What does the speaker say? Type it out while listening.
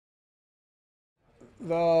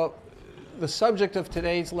the subject of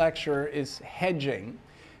today's lecture is hedging.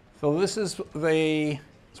 So this is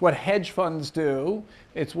it's what hedge funds do.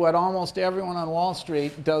 It's what almost everyone on Wall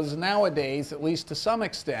Street does nowadays, at least to some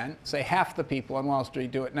extent. Say half the people on Wall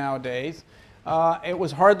Street do it nowadays. It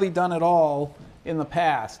was hardly done at all in the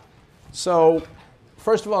past. So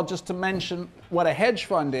first of all, just to mention what a hedge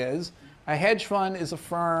fund is. A hedge fund is a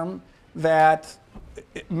firm that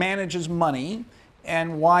manages money.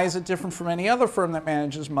 And why is it different from any other firm that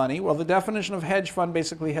manages money? Well, the definition of hedge fund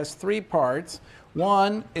basically has three parts.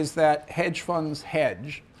 One is that hedge funds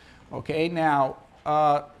hedge. Okay, now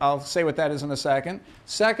I'll say what that is in a second.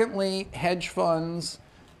 Secondly, hedge funds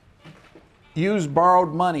use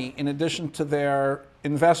borrowed money in addition to their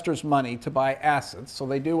investors' money to buy assets. So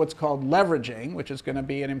they do what's called leveraging, which is going to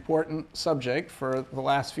be an important subject for the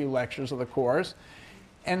last few lectures of the course.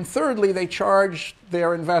 And thirdly, they charge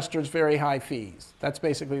their investors very high fees. That's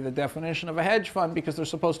basically the definition of a hedge fund, because they're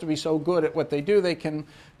supposed to be so good at what they do, they can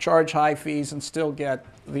charge high fees and still get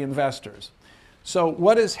the investors. So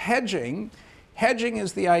what is hedging? Hedging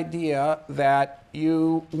is the idea that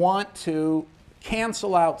you want to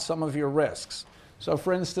cancel out some of your risks. So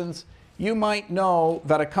for instance, you might know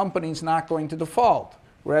that a company's not going to default,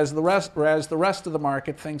 whereas the rest of the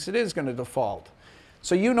market thinks it is going to default.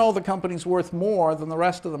 So you know the company's worth more than the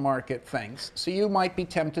rest of the market thinks, so you might be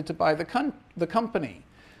tempted to buy the company.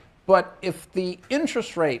 But if the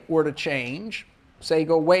interest rate were to change, say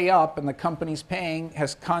go way up and the company's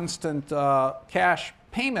has constant cash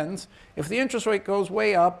payments, if the interest rate goes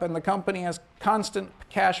way up and the company has constant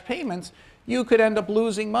cash payments, you could end up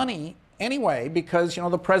losing money anyway, because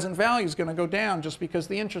the present value is going to go down just because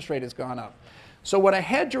the interest rate has gone up. So what a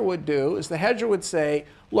hedger would do is the hedger would say,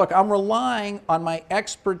 look, I'm relying on my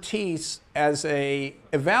expertise as an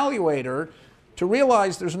evaluator to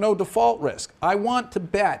realize there's no default risk. I want to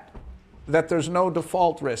bet that there's no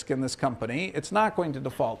default risk in this company. It's not going to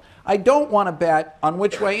default. I don't want to bet on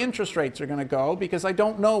which way interest rates are going to go, because I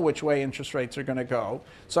don't know which way interest rates are going to go.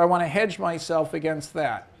 So I want to hedge myself against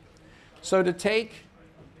that. So to take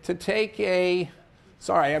a,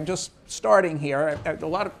 sorry, I'm just starting here. A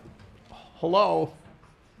lot of, hello.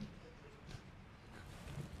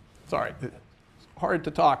 Sorry, it's hard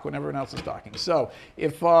to talk when everyone else is talking. So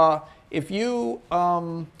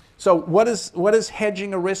so what does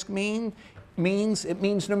hedging a risk mean? It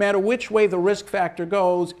means no matter which way the risk factor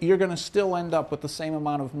goes, you're going to still end up with the same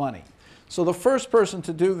amount of money. So the first person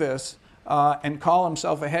to do this and call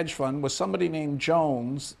himself a hedge fund was somebody named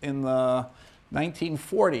Jones in the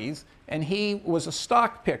 1940s, and he was a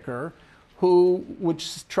stock picker who would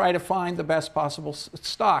try to find the best possible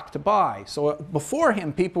stock to buy. So before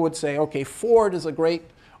him, people would say, okay, Ford is a great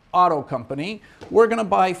auto company. We're going to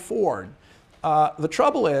buy Ford. The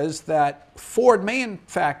trouble is that Ford may in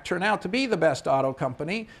fact turn out to be the best auto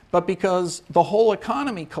company, but because the whole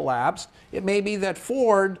economy collapsed, it may be that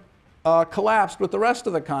Ford collapsed with the rest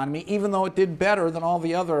of the economy, even though it did better than all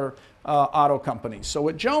the other auto companies. So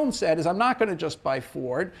what Jones said is, I'm not going to just buy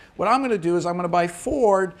Ford. What I'm going to do is I'm going to buy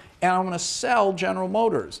Ford and I'm going to sell General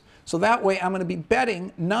Motors. So that way I'm going to be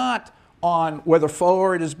betting not on whether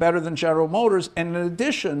Ford is better than General Motors, and in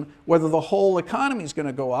addition, whether the whole economy is going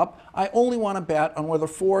to go up. I only want to bet on whether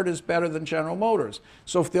Ford is better than General Motors.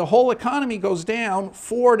 So if the whole economy goes down,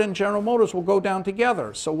 Ford and General Motors will go down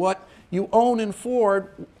together. So what you own in Ford,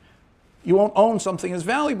 you won't own something as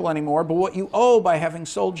valuable anymore, but what you owe by having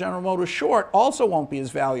sold General Motors short also won't be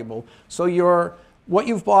as valuable. So what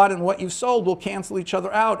you've bought and what you've sold will cancel each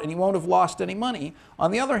other out, and you won't have lost any money.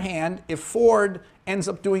 On the other hand, if Ford ends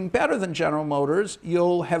up doing better than General Motors,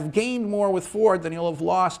 you'll have gained more with Ford than you'll have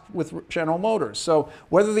lost with General Motors. So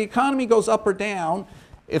whether the economy goes up or down,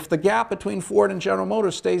 if the gap between Ford and General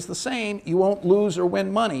Motors stays the same, you won't lose or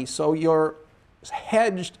win money. So you're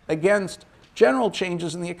hedged against general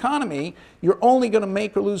changes in the economy. You're only going to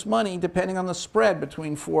make or lose money depending on the spread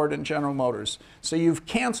between Ford and General Motors. So you've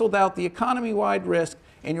canceled out the economy-wide risk,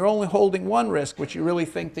 and you're only holding one risk, which you really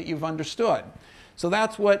think that you've understood. So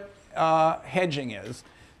that's what hedging is.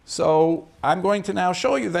 So I'm going to now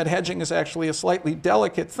show you that hedging is actually a slightly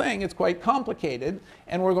delicate thing. It's quite complicated,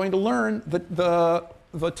 and we're going to learn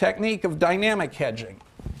the technique of dynamic hedging.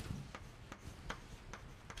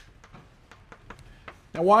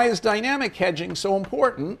 Now, why is dynamic hedging so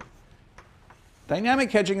important?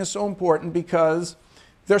 Dynamic hedging is so important because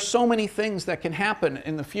there's so many things that can happen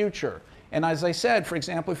in the future. And as I said, for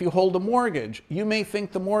example, if you hold a mortgage, you may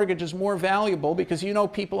think the mortgage is more valuable because you know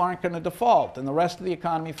people aren't going to default, and the rest of the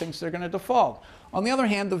economy thinks they're going to default. On the other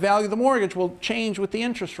hand, the value of the mortgage will change with the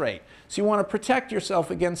interest rate. So you want to protect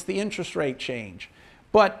yourself against the interest rate change.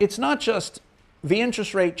 But it's not just the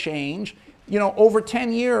interest rate change. you know, over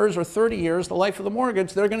 10 years or 30 years, the life of the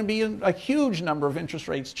mortgage, there are going to be a huge number of interest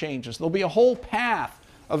rates changes. There'll be a whole path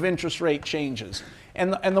of interest rate changes.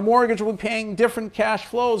 And the mortgage will be paying different cash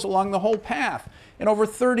flows along the whole path. And over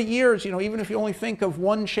 30 years, you know, even if you only think of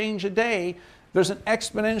one change a day, there's an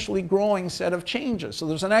exponentially growing set of changes. So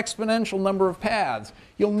there's an exponential number of paths.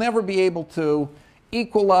 You'll never be able to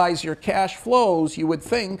equalize your cash flows, you would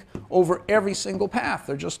think, over every single path.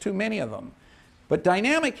 There are just too many of them. But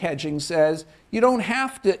dynamic hedging says you don't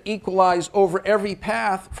have to equalize over every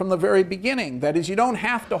path from the very beginning. That is, you don't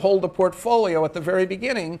have to hold a portfolio at the very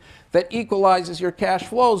beginning that equalizes your cash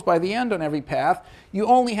flows by the end on every path. You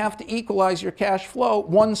only have to equalize your cash flow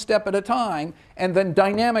one step at a time and then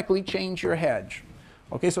dynamically change your hedge.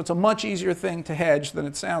 Okay, so it's a much easier thing to hedge than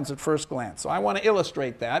it sounds at first glance. So I want to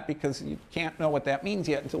illustrate that because you can't know what that means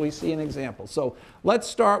yet until we see an example. So let's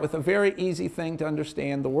start with a very easy thing to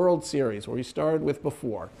understand, the World Series, where we started with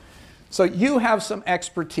before. So you have some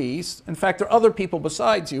expertise. In fact, there are other people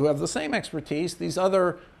besides you who have the same expertise. These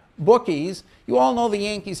other bookies, you all know the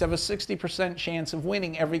Yankees have a 60% chance of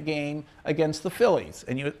winning every game against the Phillies.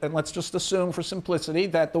 And let's just assume for simplicity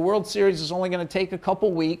that the World Series is only going to take a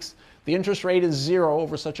couple weeks. The interest rate is 0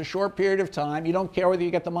 over such a short period of time. You don't care whether you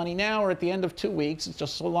get the money now or at the end of 2 weeks. It's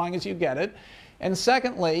just so long as you get it. And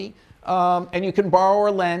secondly, and you can borrow or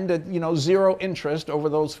lend at 0 interest over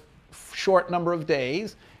those short number of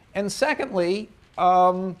days. And secondly,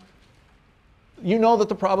 you know that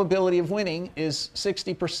the probability of winning is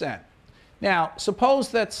 60%. Now, suppose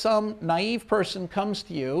that some naive person comes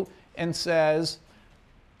to you and says,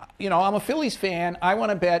 I'm a Phillies fan. I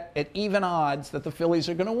want to bet at even odds that the Phillies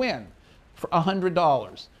are going to win for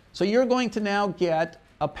 $100. So you're going to now get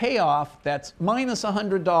a payoff that's minus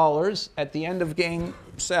 $100 at the end of game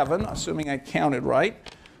 7, assuming I counted right.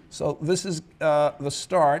 So this is the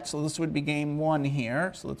start. So this would be game 1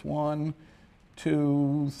 here. So that's 1,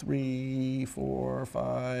 2, 3, 4,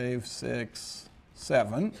 5, 6,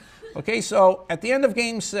 7. Okay, so at the end of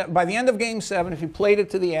game 7, by the end of game 7, if you played it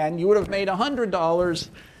to the end, you would have made $100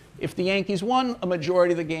 if the Yankees won a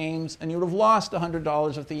majority of the games, and you would have lost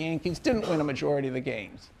 $100 if the Yankees didn't win a majority of the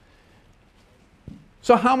games.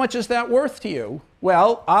 So how much is that worth to you?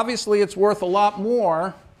 Well, obviously it's worth a lot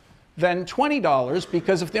more than $20,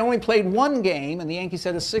 because if they only played one game and the Yankees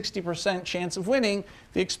had a 60% chance of winning,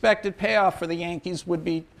 the expected payoff for the Yankees would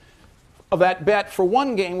be, of that bet for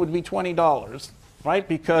one game, would be $20, right?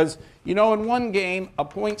 Because in one game, a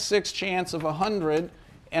 0.6 chance of 100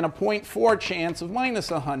 and a 0.4 chance of minus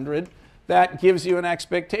 100, that gives you an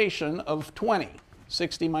expectation of 20.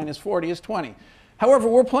 60 minus 40 is 20. However,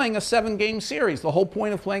 we're playing a 7-game series. The whole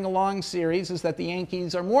point of playing a long series is that the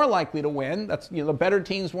Yankees are more likely to win. That's, the better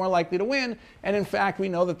team's more likely to win. And in fact, we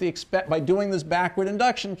know that by doing this backward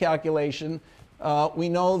induction calculation, we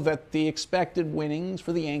know that the expected winnings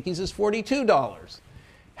for the Yankees is $42.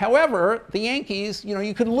 However, the Yankees,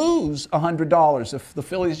 you could lose $100. If the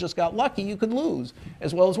Phillies just got lucky, you could lose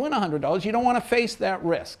as well as win $100. You don't want to face that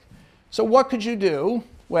risk. So what could you do?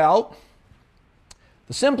 Well,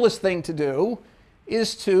 the simplest thing to do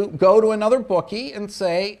is to go to another bookie and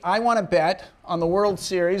say, I want to bet on the World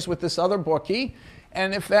Series with this other bookie.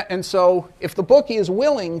 So if the bookie is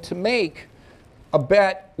willing to make a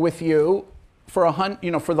bet with you for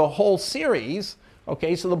for the whole series,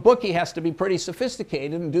 okay, so the bookie has to be pretty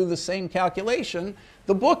sophisticated and do the same calculation.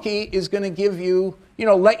 The bookie is going to give you,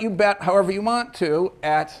 let you bet however you want to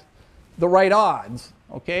at the right odds,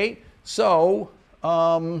 okay? So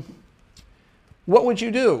what would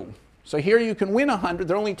you do? So here you can win 100.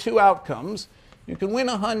 There are only 2 outcomes. You can win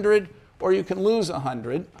 100 or you can lose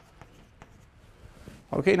 100.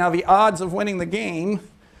 Okay, now the odds of winning the game,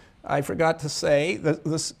 I forgot to say,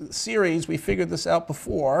 the series, we figured this out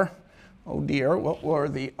before. Oh dear, what were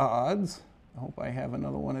the odds? I hope I have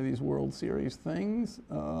another one of these World Series things.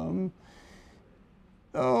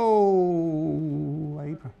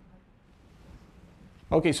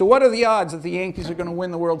 Okay, so what are the odds that the Yankees are going to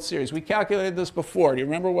win the World Series? We calculated this before. Do you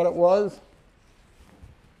remember what it was?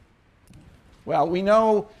 Well, we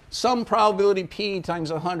know some probability p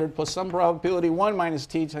times 100 plus some probability 1 minus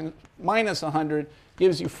t times minus 100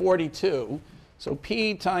 gives you 42. So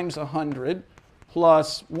p times 100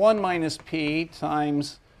 plus 1 minus p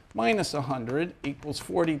times minus 100 equals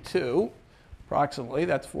 42. Approximately,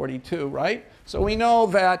 that's 42, right? So we know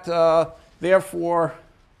that, therefore,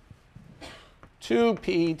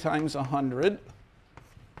 2p times 100,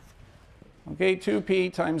 okay,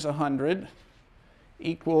 2p times 100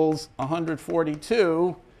 equals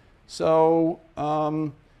 142. So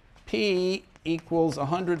p equals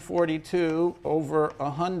 142 over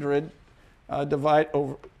 100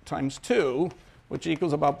 times 2, which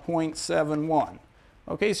equals about 0.71.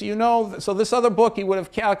 Okay, so you know, so this other bookie would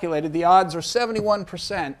have calculated the odds are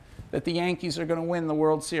 71% that the Yankees are going to win the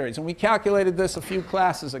World Series. And we calculated this a few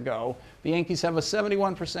classes ago. The Yankees have a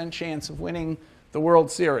 71% chance of winning the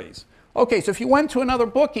World Series. Okay, so if you went to another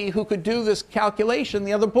bookie who could do this calculation,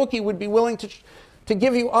 the other bookie would be willing to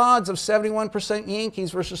give you odds of 71%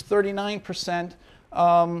 Yankees versus 39%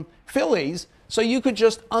 Phillies. So you could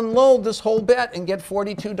just unload this whole bet and get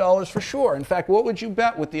 $42 for sure. In fact, what would you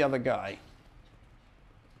bet with the other guy?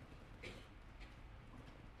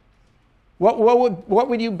 What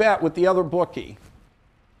would you bet with the other bookie?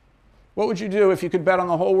 What would you do if you could bet on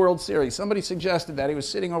the whole World Series? Somebody suggested that. He was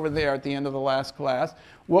sitting over there at the end of the last class.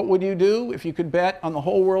 What would you do if you could bet on the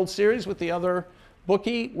whole World Series with the other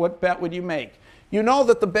bookie? What bet would you make? You know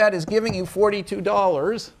that the bet is giving you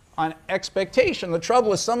 $42 on expectation. The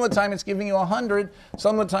trouble is some of the time it's giving you 100,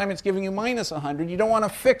 some of the time it's giving you minus 100. You don't want to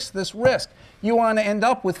fix this risk. You want to end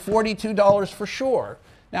up with $42 for sure.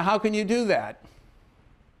 Now, how can you do that?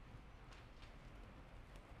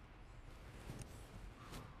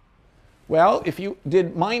 Well, if you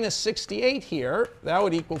did minus 68 here, that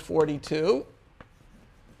would equal 42.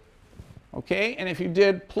 Okay, and if you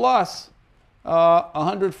did plus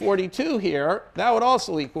 142 here, that would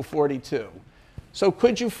also equal 42. So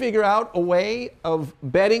could you figure out a way of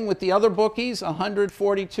betting with the other bookies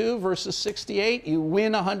 142 versus 68? You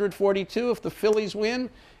win 142 if the Phillies win,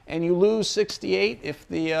 and you lose 68 if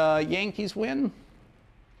the Yankees win?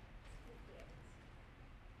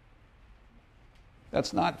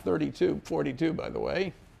 That's not 42, by the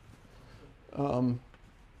way.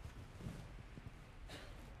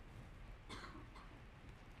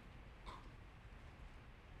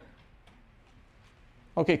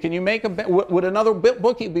 Okay, can you make a bet? Would another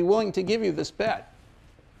bookie be willing to give you this bet?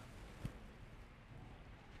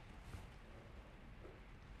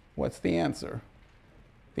 What's the answer?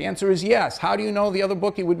 The answer is yes. How do you know the other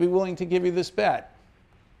bookie would be willing to give you this bet?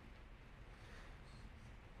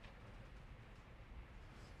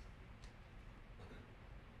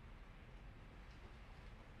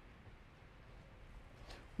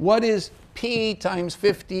 What is P times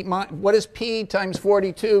 50? What is P times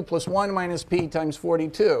 42 plus 1 minus P times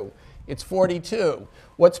 42? It's 42.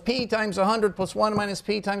 What's P times 100 plus 1 minus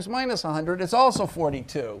P times minus 100? It's also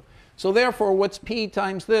 42. So therefore, what's P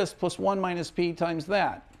times this plus 1 minus P times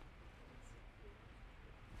that?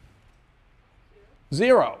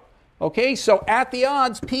 0. Okay, so at the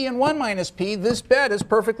odds, P and 1 minus P, this bet is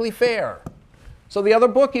perfectly fair. So the other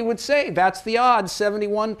bookie would say that's the odds,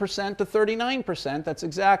 71% to 39%. That's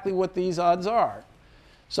exactly what these odds are.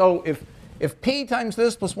 So if P times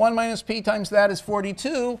this plus 1 minus P times that is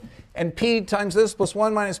 42, and P times this plus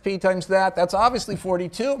 1 minus P times that, that's obviously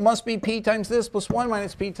 42. It must be P times this plus 1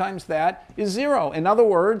 minus P times that is 0. In other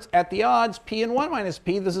words, at the odds, P and 1 minus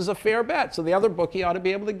P, this is a fair bet. So the other bookie ought to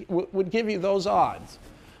be able to, would give you those odds.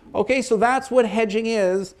 Okay, so that's what hedging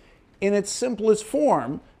is in its simplest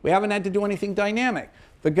form. We haven't had to do anything dynamic.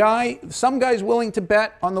 Some guy's willing to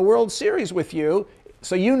bet on the World Series with you,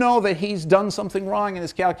 so you know that he's done something wrong in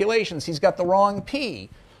his calculations. He's got the wrong P.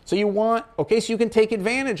 So you want, okay, so you can take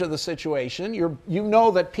advantage of the situation. You know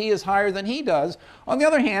that P is higher than he does. On the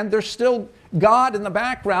other hand, there's still God in the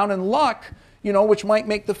background and luck, you know, which might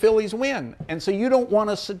make the Phillies win. And so you don't want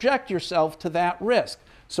to subject yourself to that risk.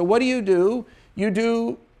 So what do?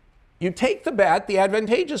 You take the bet, the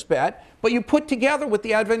advantageous bet, but you put together with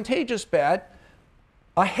the advantageous bet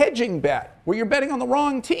a hedging bet where you're betting on the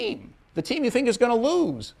wrong team, the team you think is going to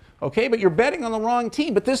lose. Okay, but you're betting on the wrong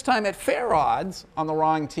team, but this time at fair odds on the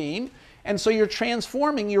wrong team. And so you're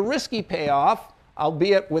transforming your risky payoff,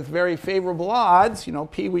 albeit with very favorable odds. You know,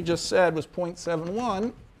 P we just said was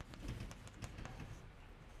 0.71.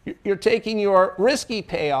 You're taking your risky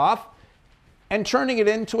payoff and turning it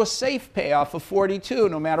into a safe payoff of 42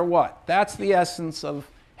 no matter what. That's the essence of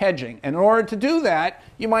hedging. And in order to do that,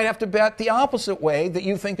 you might have to bet the opposite way that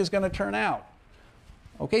you think is going to turn out.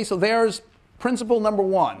 Okay, so there's principle number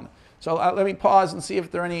one. So let me pause and see if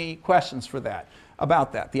there are any questions for that,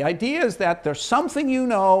 about that. The idea is that there's something you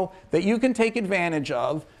know that you can take advantage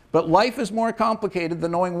of, but life is more complicated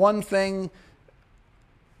than knowing one thing,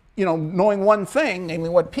 namely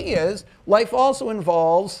what P is. Life also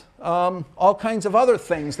involves all kinds of other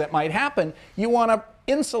things that might happen. You want to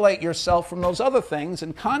insulate yourself from those other things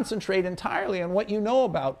and concentrate entirely on what you know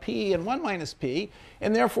about P and 1 minus P,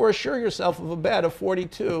 and therefore assure yourself of a bet of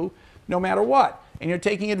 42 no matter what. And you're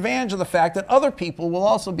taking advantage of the fact that other people will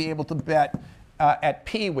also be able to bet at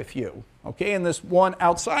P with you. Okay, and this one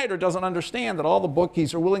outsider doesn't understand that all the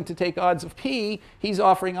bookies are willing to take odds of P. He's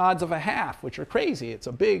offering odds of a half, which are crazy. It's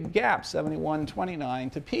a big gap,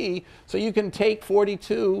 71.29 to P. So you can take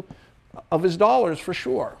 42 of his dollars for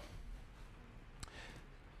sure.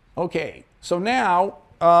 Okay, so now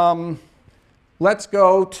let's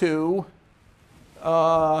go to,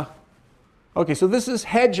 okay, so this is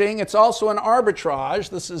hedging. It's also an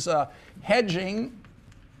arbitrage. This is hedging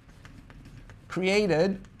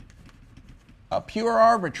created a pure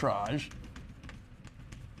arbitrage,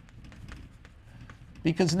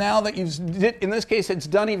 because now that you've, in this case, it's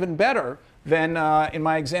done even better than in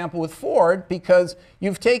my example with Ford, because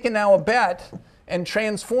you've taken now a bet and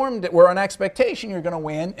transformed it where an expectation you're going to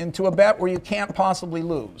win into a bet where you can't possibly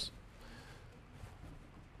lose.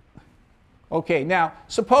 Okay, now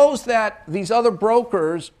suppose that these other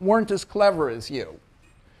brokers weren't as clever as you.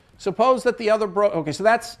 Suppose that the other okay, so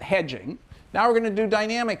that's hedging. Now we're going to do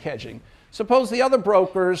dynamic hedging. Suppose the other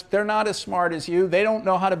brokers, they're not as smart as you. They don't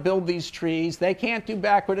know how to build these trees. They can't do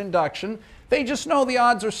backward induction. They just know the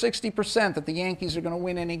odds are 60% that the Yankees are going to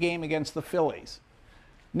win any game against the Phillies.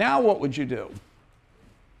 Now what would you do?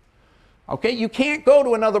 Okay, you can't go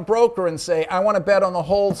to another broker and say, I want to bet on the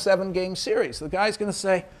whole 7-game series. The guy's going to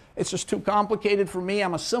say, it's just too complicated for me.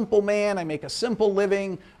 I'm a simple man. I make a simple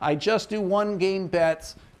living. I just do 1-game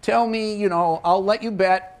bets. Tell me, you know, I'll let you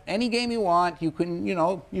bet any game you want. You can, you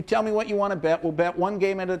know, you tell me what you want to bet. We'll bet 1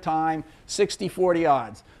 game at a time, 60-40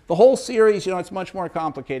 odds. The whole series, you know, it's much more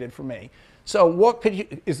complicated for me. So what could you,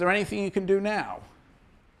 is there anything you can do now?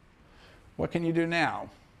 What can you do now?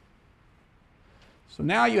 So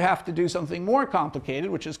now you have to do something more complicated,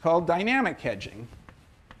 which is called dynamic hedging.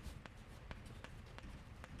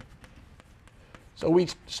 So we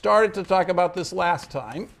started to talk about this last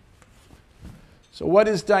time. So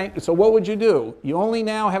what would you do? You only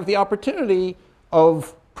now have the opportunity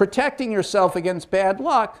of protecting yourself against bad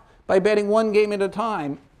luck by betting 1 game at a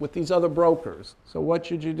time with these other brokers. So what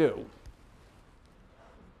should you do?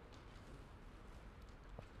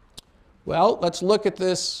 Well, let's look at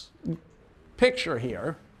this picture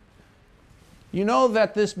here. You know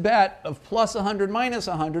that this bet of plus 100 minus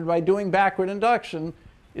 100 by doing backward induction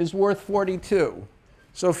is worth 42.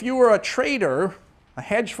 So if you were a trader, a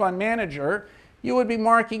hedge fund manager, you would be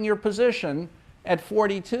marking your position at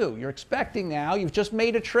 42. You're expecting now, you've just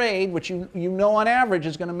made a trade which you know on average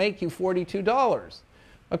is going to make you $42.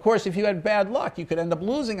 Of course, if you had bad luck, you could end up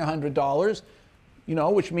losing $100, you know,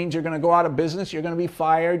 which means you're going to go out of business, you're going to be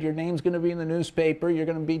fired, your name's going to be in the newspaper, you're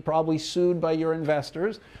going to be probably sued by your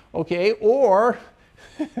investors, okay? Or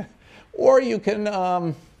you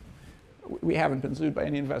can, we haven't been sued by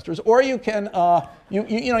any investors, or you can,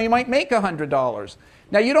 you might make $100.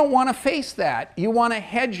 Now, you don't want to face that. You want to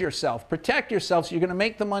hedge yourself, protect yourself, so you're going to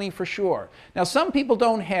make the money for sure. Now, some people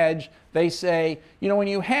don't hedge. They say, you know, when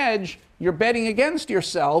you hedge, you're betting against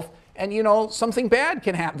yourself, and, you know, something bad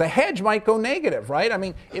can happen. The hedge might go negative, right? I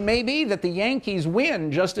mean, it may be that the Yankees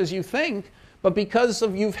win just as you think, but because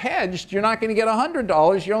of you've hedged, you're not going to get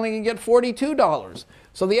 $100. You're only going to get $42.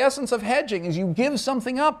 So the essence of hedging is you give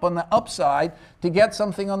something up on the upside to get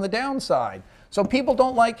something on the downside. So people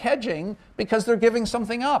don't like hedging because they're giving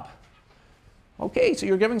something up. Okay, so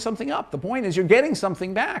you're giving something up. The point is you're getting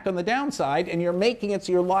something back on the downside and you're making it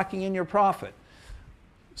so you're locking in your profit.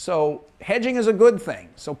 So hedging is a good thing.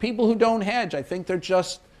 So people who don't hedge, I think they're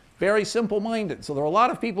just very simple-minded. So there are a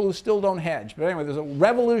lot of people who still don't hedge. But anyway, there's a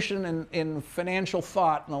revolution in financial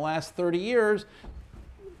thought in the last 30 years,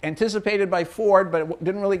 anticipated by Ford, but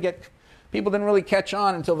people didn't really catch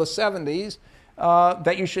on until the 70s.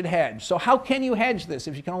 That you should hedge. So how can you hedge this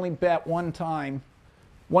if you can only bet 1 time,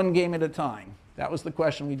 1 game at a time? That was the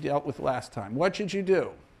question we dealt with last time. What should you do?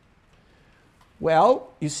 Well,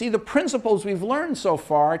 you see the principles we've learned so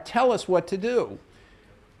far tell us what to do.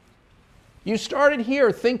 You started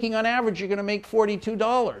here thinking on average you're going to make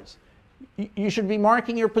 $42. You should be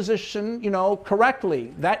marking your position, you know,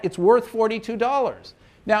 correctly. That it's worth $42.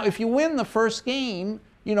 Now, if you win the first game,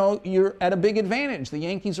 you know, you're at a big advantage. The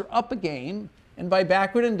Yankees are up a game. And by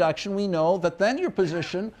backward induction, we know that then your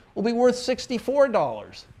position will be worth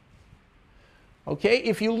 $64. Okay,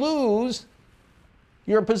 if you lose,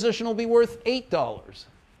 your position will be worth $8.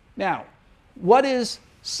 Now, what is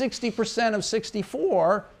 60% of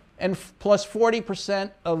 64 and plus 40%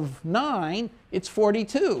 of 9? It's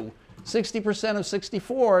 42. 60% of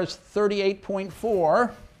 64 is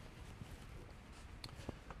 38.4.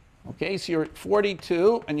 Okay, so you're at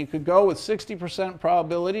 42, and you could go with 60%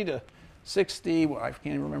 probability to 60, well, I can't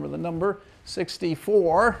even remember the number,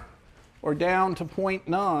 64, or down to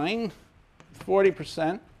 0.9,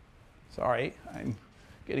 40%. Sorry, I'm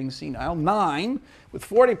getting senile, 9 with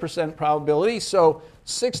 40% probability. So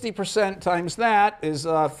 60% times that is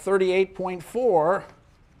 38.4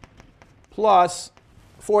 plus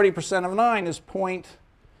 40% of 9 is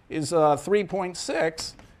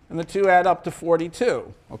 3.6, and the two add up to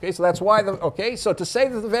 42. Okay, so that's why so to say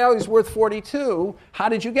that the value is worth 42, how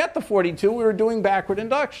did you get the 42? We were doing backward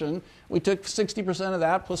induction. We took 60% of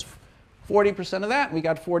that plus 40% of that, and we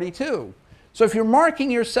got 42. So if you're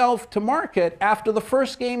marking yourself to market after the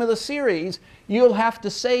first game of the series, you'll have to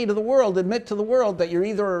say to the world, admit to the world that you're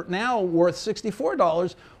either now worth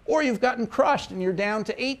 $64 or you've gotten crushed and you're down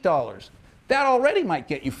to $8. That already might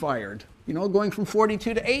get you fired. You know, going from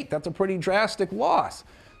 42 to 8, that's a pretty drastic loss.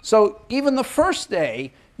 So even the first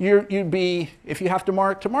day, you'd be, if you have to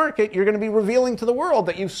mark to market, you're going to be revealing to the world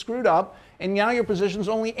that you've screwed up, and now your position's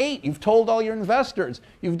only 8. You've told all your investors,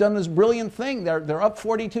 you've done this brilliant thing, they're up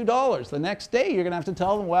 $42. The next day, you're going to have to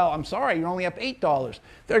tell them, well, I'm sorry, you're only up $8.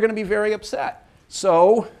 They're going to be very upset.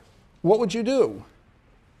 So what would you do?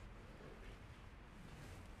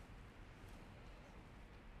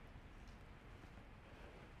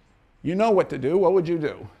 You know what to do. What would you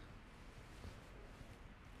do?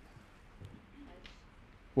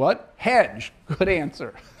 What? Hedge. Good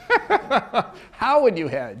answer. How would you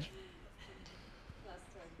hedge? Plus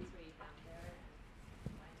 33 down there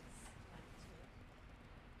and minus 22.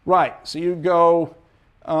 Right. So you go.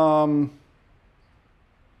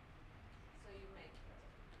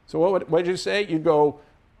 So what did you say? You go.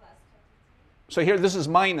 Plus 33. So here, this is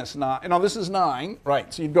minus 9. No, this is 9.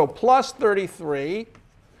 Right. So you go plus 33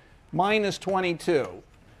 minus 22.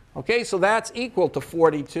 Okay, so that's equal to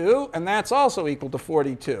 42, and that's also equal to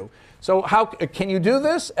 42. So how can you do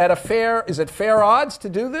this at a fair, is it fair odds to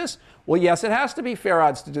do this? Well, yes, it has to be fair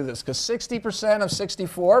odds to do this, because 60% of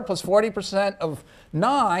 64 plus 40% of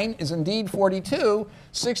 9 is indeed 42.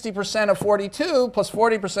 60% of 42 plus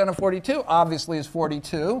 40% of 42 obviously is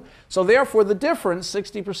 42. So therefore, the difference,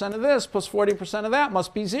 60% of this plus 40% of that,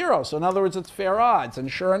 must be 0. So in other words, it's fair odds.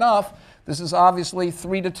 And sure enough, this is obviously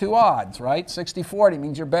 3 to 2 odds, right? 60-40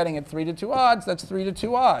 means you're betting at 3 to 2 odds. That's 3 to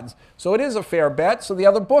 2 odds. So it is a fair bet. So the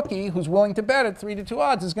other bookie who's willing to bet at 3 to 2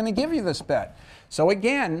 odds is going to give you this bet. So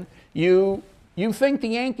again, you think the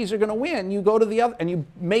Yankees are going to win. You go to the other and you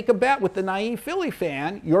make a bet with the naive Philly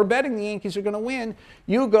fan. You're betting the Yankees are going to win.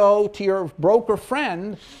 You go to your broker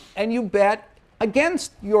friend and you bet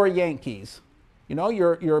against your Yankees. You know,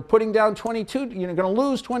 you're putting down 22, you're going to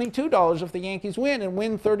lose $22 if the Yankees win and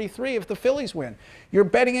win 33 if the Phillies win. You're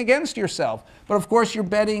betting against yourself. But of course, you're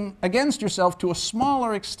betting against yourself to a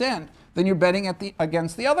smaller extent than you're betting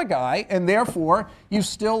against the other guy, and therefore, you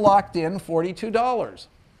still locked in $42.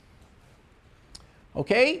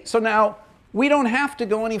 Okay, so now we don't have to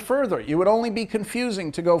go any further. It would only be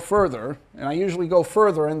confusing to go further, and I usually go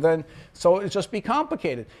further, and then, so it'd just be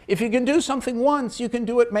complicated. If you can do something once, you can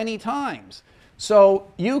do it many times. So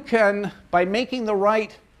you can, by making the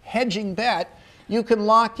right hedging bet, you can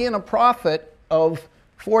lock in a profit of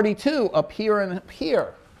 42 up here and up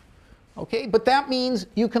here. Okay, but that means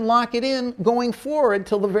you can lock it in going forward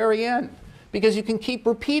till the very end, because you can keep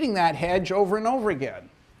repeating that hedge over and over again.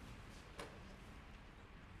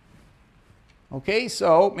 Okay,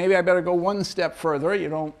 so maybe I better go one step further. You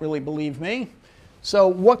don't really believe me. So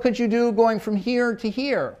what could you do going from here to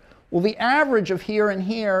here? Well, the average of here and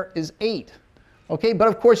here is 8. Okay, but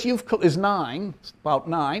of course is 9, it's about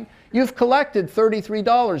 9. You've collected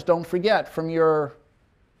 $33, don't forget, from your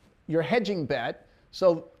hedging bet.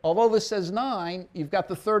 So although this says 9, you've got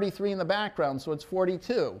the 33 in the background, so it's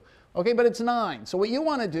 42. Okay, but it's 9. So what you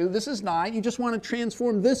want to do, this is 9, you just want to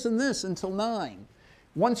transform this and this until 9.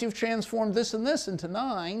 Once you've transformed this and this into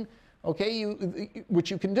 9, okay,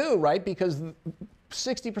 which you can do, right? Because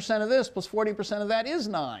 60% of this plus 40% of that is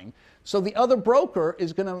 9. So the other broker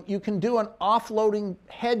is going to, you can do an offloading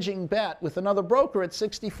hedging bet with another broker at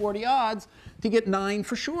 60-40 odds to get 9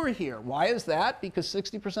 for sure here. Why is that? Because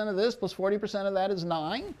 60% of this plus 40% of that is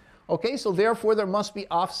 9. Okay, so therefore there must be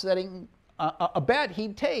offsetting a bet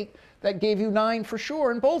he'd take that gave you 9 for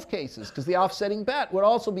sure in both cases, because the offsetting bet would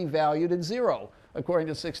also be valued at 0 according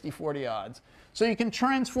to 60-40 odds. So you can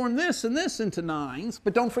transform this and this into 9s,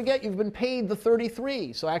 but don't forget you've been paid the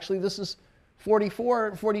 33. So actually this is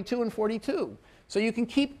 44, 42, and 42. So you can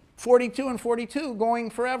keep 42 and 42 going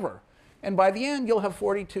forever. And by the end, you'll have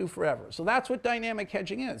 42 forever. So that's what dynamic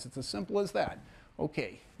hedging is. It's as simple as that.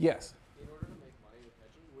 Okay, yes? In order to make money with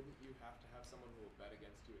hedging, wouldn't you have to have someone who will bet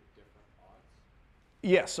against you at different odds?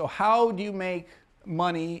 Yes, so how do you make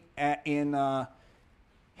money in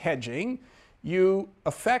hedging? You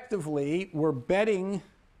effectively were betting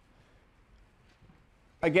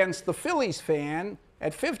against the Phillies fan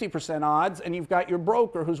at 50% odds, and you've got your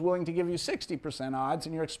broker who's willing to give you 60% odds,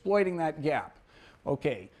 and you're exploiting that gap.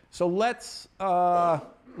 Okay, so let's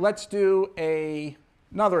do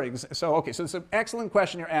another example. So it's an excellent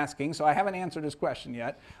question you're asking. So I haven't answered his question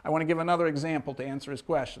yet. I want to give another example to answer his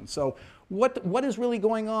question. So what is really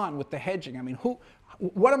going on with the hedging? I mean,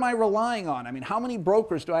 what am I relying on? I mean, how many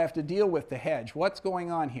brokers do I have to deal with to hedge? What's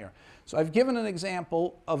going on here? So I've given an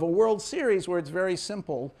example of a World Series where it's very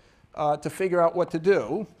simple to figure out what to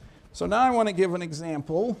do. So now I want to give an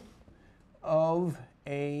example of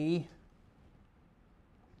a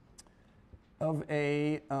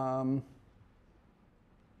okay,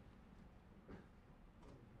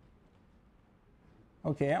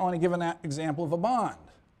 I want to give an example of a bond.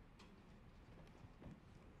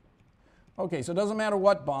 Okay, so it doesn't matter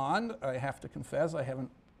what bond. I have to confess I haven't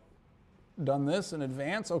done this in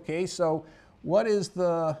advance. Okay, so what is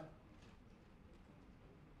the...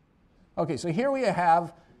 Okay, so here we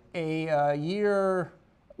have we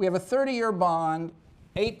have a 30-year bond,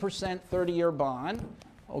 8% 30-year bond.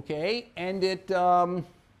 Okay, and it's an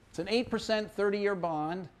 8% 30-year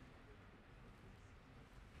bond.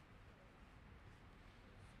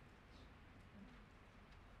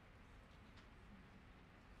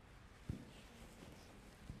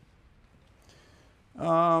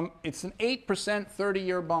 It's an 8%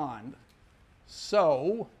 30-year bond.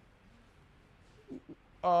 So,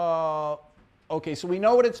 okay, so we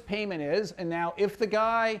know what its payment is, and now if the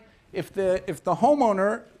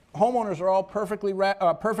homeowners are all perfectly,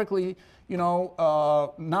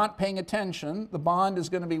 not paying attention, the bond is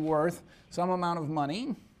going to be worth some amount of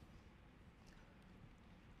money.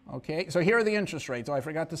 Okay, so here are the interest rates. Oh, I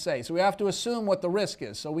forgot to say. So we have to assume what the risk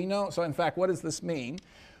is. So we know. So in fact, what does this mean?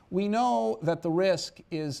 We know that the risk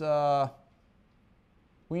is. We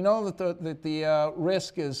know that the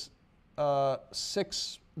risk is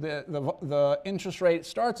 6. The interest rate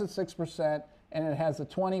starts at 6% and it has a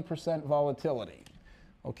 20% volatility.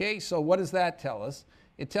 Okay, so what does that tell us?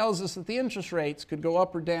 It tells us that the interest rates could go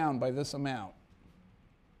up or down by this amount.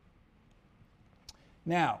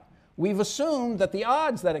 Now, we've assumed that the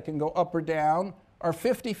odds that it can go up or down are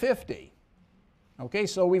 50-50. Okay,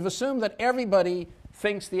 so we've assumed that everybody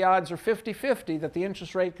thinks the odds are 50-50, that the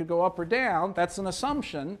interest rate could go up or down. That's an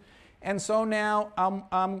assumption. And so now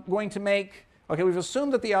I'm going to make, okay, we've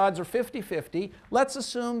assumed that the odds are 50-50. Let's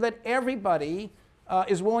assume that everybody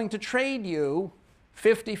is willing to trade you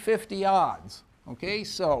 50-50 odds. Okay,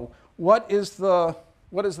 so what does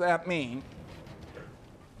that mean?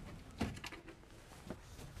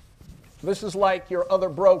 This is like your other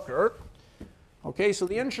broker. Okay, so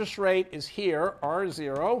the interest rate is here,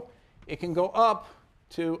 R0. It can go up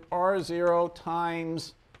to R0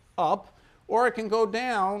 times up, or it can go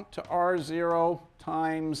down to R0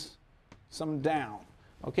 times some down.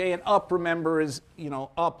 Okay, and up, remember, is,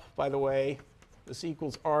 up, by the way. This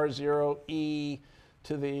equals R0 e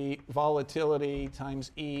to the volatility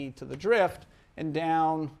times e to the drift, and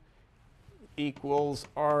down equals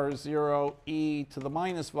R0 e to the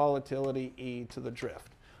minus volatility e to the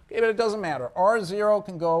drift. Okay, but it doesn't matter. R0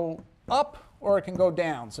 can go up or it can go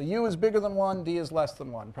down. So U is bigger than 1, D is less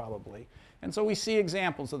than 1 probably. And so we see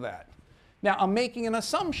examples of that. Now I'm making an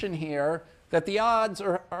assumption here that the odds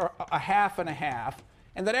are a half and a half,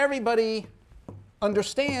 and that everybody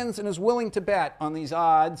understands and is willing to bet on these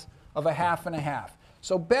odds of a half and a half.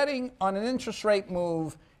 So betting on an interest rate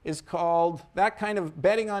move is called, that kind of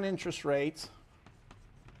betting on interest rates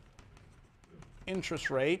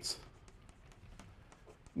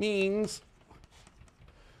means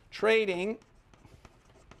trading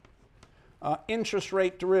interest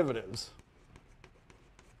rate derivatives.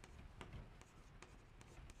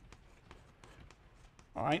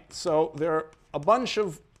 All right, so there are a bunch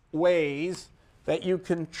of ways that you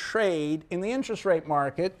can trade in the interest rate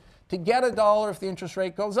market to get $1 if the interest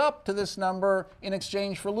rate goes up to this number in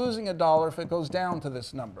exchange for losing $1 if it goes down to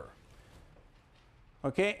this number.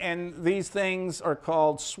 Okay, and these things are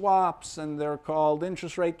called swaps, and they're called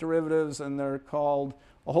interest rate derivatives, and they're called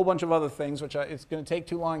a whole bunch of other things, which it's going to take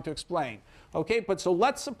too long to explain. Okay, but so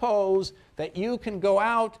let's suppose that you can go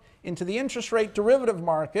out into the interest rate derivative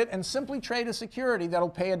market and simply trade a security that'll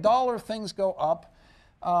pay $1 if things go up,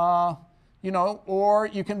 or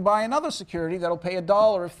you can buy another security that'll pay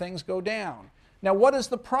 $1 if things go down. Now, what is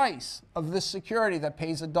the price of this security that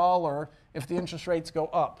pays $1 if the interest rates go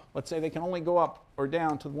up? Let's say they can only go up or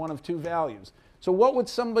down to one of two values. So what would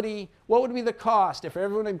be the cost if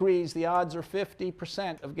everyone agrees the odds are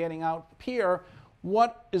 50% of getting out here?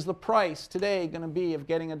 What is the price today going to be of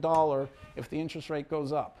getting $1 if the interest rate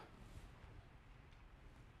goes up?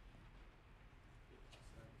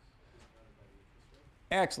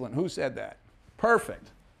 Excellent. Who said that?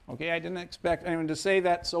 Perfect. Okay, I didn't expect anyone to say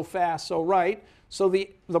that so fast, so right. So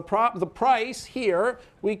the price here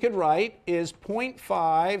we could write is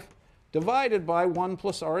 0.5 divided by 1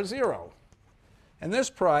 plus R0. And this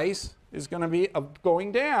price is going to be,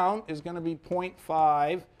 going down, is going to be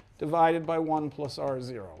 0.5 divided by 1 plus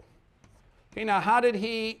R0. Okay, now how did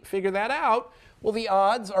he figure that out? Well, the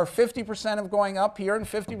odds are 50% of going up here and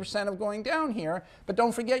 50% of going down here. But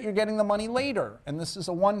don't forget, you're getting the money later. And this is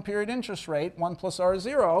a one-period interest rate, 1 plus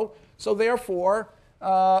R0. So therefore,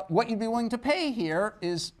 what you'd be willing to pay here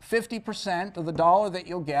is 50% of the dollar that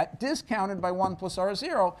you'll get discounted by 1 plus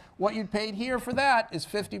R0. What you'd paid here for that is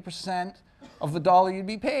 50% of the dollar you'd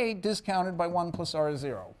be paid discounted by 1 plus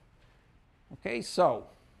R0. Okay, so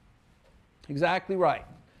exactly right.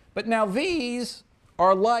 But now these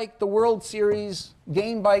are like the World Series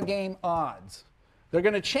game-by-game odds. They're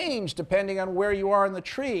going to change depending on where you are in the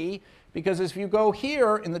tree, because if you go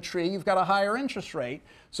here in the tree, you've got a higher interest rate.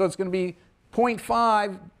 So it's going to be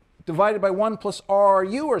 0.5 divided by 1 plus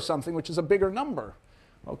RU or something, which is a bigger number.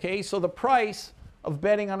 Okay, so the price of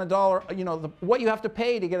betting on a dollar, what you have to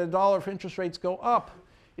pay to get a dollar if interest rates go up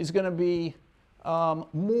is going to be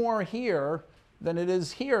more here than it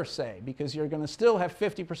is here, say, because you're going to still have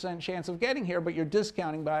 50% chance of getting here, but you're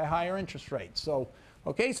discounting by a higher interest rate. So,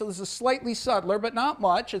 okay, so this is slightly subtler, but not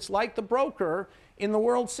much. It's like the broker in the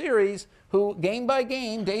World Series who, game by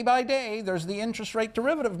game, day by day, there's the interest rate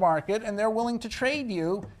derivative market, and they're willing to trade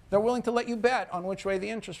you. They're willing to let you bet on which way the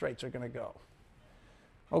interest rates are going to go.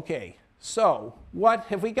 Okay, so what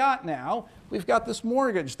have we got now? We've got this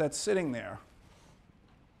mortgage that's sitting there.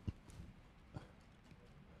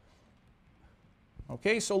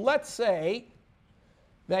 Okay, so let's say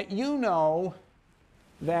that you know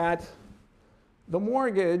that the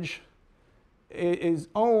mortgage is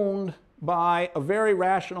owned by a very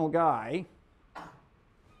rational guy.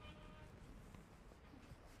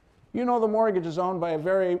 You know the mortgage is owned by a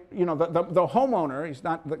very, the homeowner, he's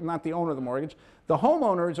not the owner of the mortgage. The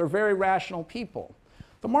homeowners are very rational people.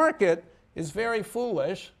 The market is very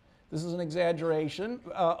foolish. This is an exaggeration.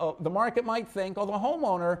 The market might think, oh, the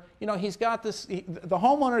homeowner, he's got this. The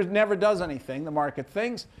homeowner never does anything, the market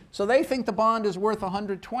thinks. So they think the bond is worth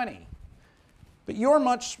 120. But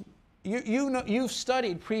you've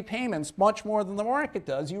studied prepayments much more than the market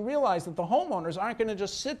does. You realize that the homeowners aren't going to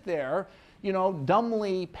just sit there,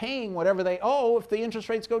 dumbly paying whatever they owe. If the interest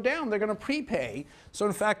rates go down, they're going to prepay. So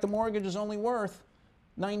in fact, the mortgage is only worth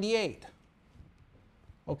 98.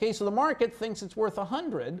 Okay, so the market thinks it's worth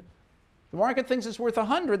 100. The market thinks it's worth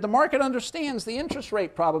 100. The market understands the interest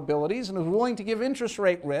rate probabilities and is willing to give interest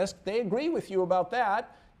rate risk. They agree with you about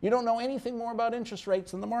that. You don't know anything more about interest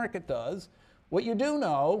rates than the market does. What you do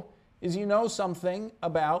know is you know something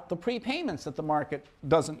about the prepayments that the market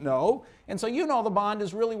doesn't know. And so you know the bond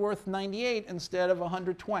is really worth 98 instead of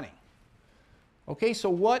 120. Okay, so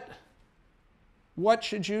what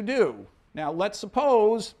should you do? Now, let's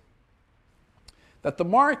suppose that the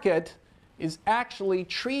market is actually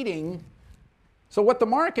treating. So what the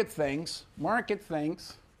market thinks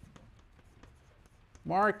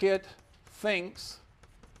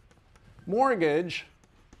mortgage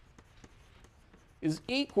is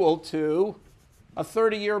equal to a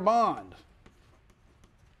 30-year bond.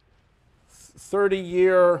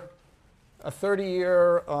 30-year,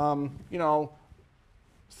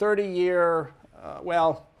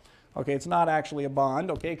 well, okay, it's not actually a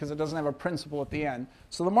bond, okay, because it doesn't have a principal at the end.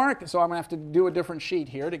 So the market, so I'm going to have to do a different sheet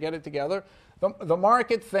here to get it together. The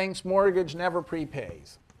market thinks mortgage never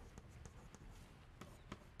prepays.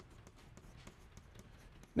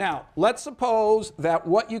 Now, let's suppose that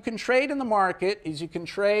what you can trade in the market is you can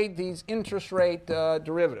trade these interest rate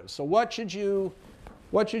derivatives. So what should you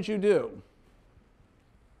do?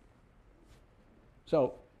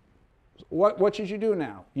 So what should you do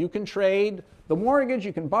now? You can trade the mortgage,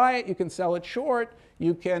 you can buy it, you can sell it short,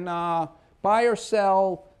 you can buy or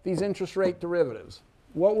sell these interest rate derivatives.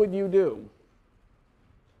 What would you do?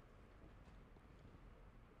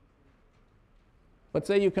 Let's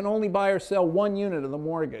say you can only buy or sell one unit of the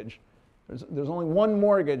mortgage. There's only one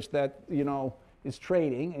mortgage that is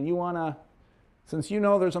trading, and you want to, since you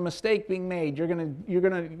know there's a mistake being made, you're going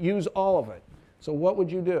to use all of it. So what would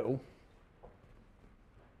you do?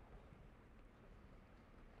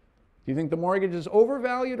 Do you think the mortgage is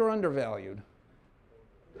overvalued or undervalued?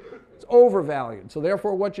 It's overvalued. So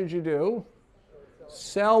therefore, what should you do?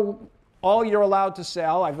 Sell all you're allowed to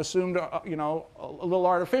sell. I've assumed, a little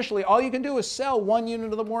artificially, all you can do is sell one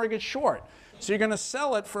unit of the mortgage short. So you're going to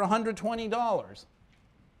sell it for $120.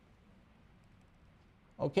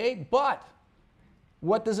 Okay, but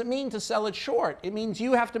what does it mean to sell it short? It means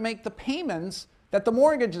you have to make the payments that the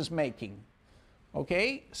mortgage is making.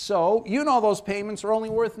 Okay, so you know those payments are only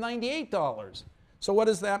worth $98. So what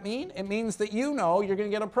does that mean? It means that you know you're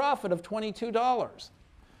going to get a profit of $22.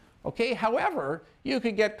 Okay, however, you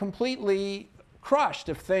could get completely crushed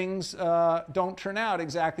if things don't turn out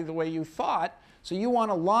exactly the way you thought. So you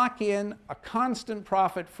want to lock in a constant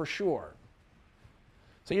profit for sure.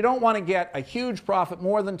 So you don't want to get a huge profit,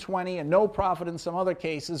 more than 20, and no profit in some other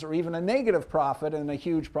cases, or even a negative profit and a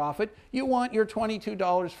huge profit. You want your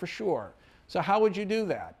 $22 for sure. So how would you do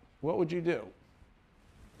that? What would you do?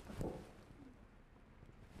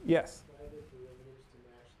 Yes? Buy the derivatives to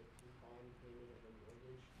match the coupon payment of the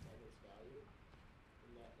mortgage at its value in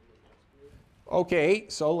the next group. Okay,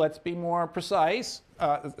 so let's be more precise.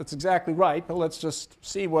 That's exactly right, but let's just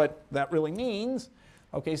see what that really means.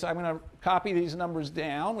 Okay, so I'm going to copy these numbers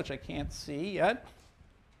down, which I can't see yet.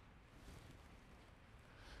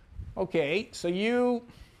 Okay, so you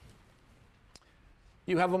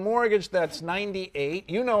have a mortgage that's 98.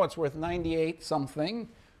 You know it's worth 98 something,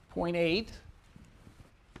 0.8.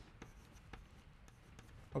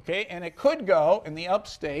 Okay, and it could go in the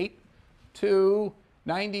upstate to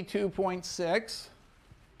 92.6.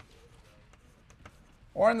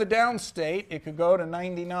 Or in the downstate, it could go to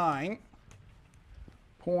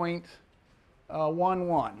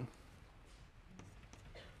 99.11.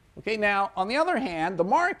 Okay, now, on the other hand, the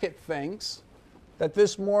market thinks that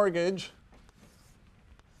this mortgage,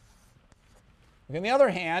 on the other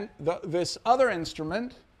hand, this other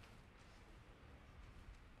instrument,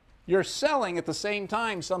 you're selling at the same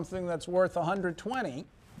time something that's worth 120.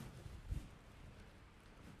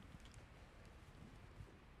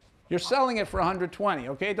 You're selling it for 120,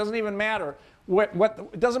 okay? It doesn't even matter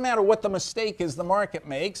it doesn't matter what the mistake is the market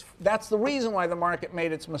makes. That's the reason why the market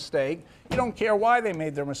made its mistake. You don't care why they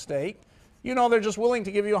made their mistake. You know they're just willing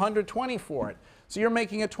to give you 120 for it. So you're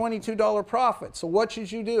making a $22 profit. So what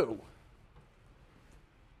should you do?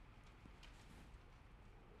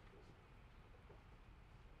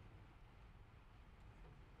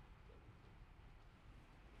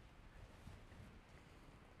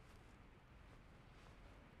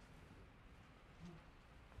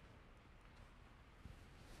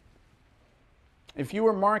 If you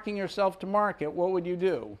were marking yourself to market, what would you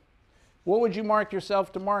do? What would you mark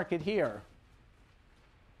yourself to market here?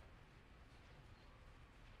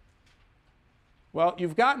 Well,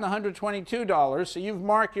 you've gotten $122, so you've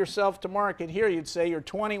marked yourself to market here. You'd say you're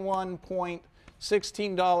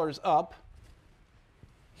 $21.16 up.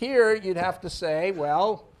 Here, you'd have to say,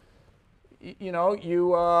 well, you know,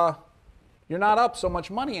 you're not up so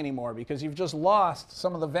much money anymore because you've just lost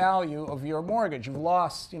some of the value of your mortgage. You've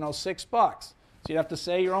lost, $6. So you'd have to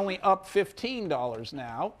say you're only up $15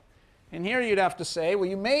 now. And here you'd have to say, well,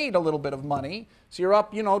 you made a little bit of money, so you're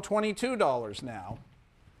up, $22 now.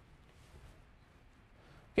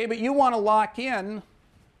 Okay, but you want to lock in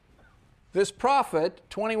this profit,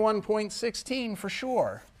 21.16 for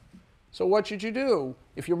sure. So what should you do?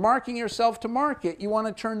 If you're marking yourself to market, you want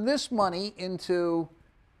to turn this money into,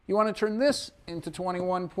 you want to turn this into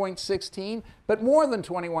 21.16, but more than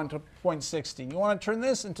 21.16. You want to turn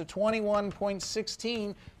this into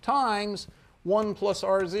 21.16 times 1 plus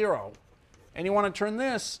R0. And you want to turn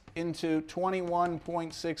this into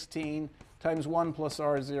 21.16 times 1 plus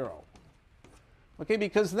R0. Okay,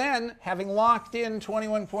 because then, having locked in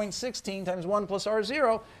 21.16 times 1 plus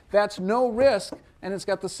R0, that's no risk, and it's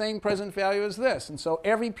got the same present value as this. And so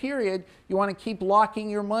every period, you want to keep locking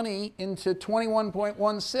your money into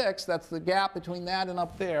 21.16. That's the gap between that and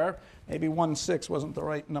up there. Maybe 16 wasn't the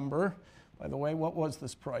right number. By the way, what was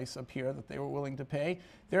this price up here that they were willing to pay?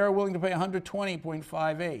 They were willing to pay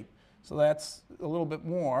 120.58. So that's a little bit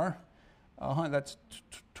more. That's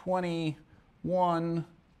 21.7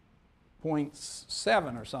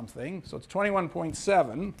 or something. So it's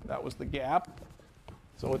 21.7. That was the gap.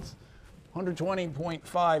 So it's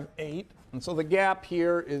 120.58. And so the gap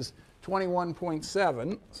here is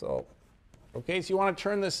 21.7. So, okay, so you want to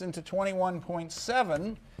turn this into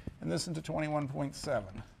 21.7 and this into 21.7.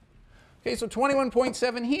 Okay, so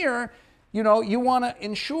 21.7 here, you want to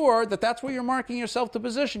ensure that that's where you're marking yourself to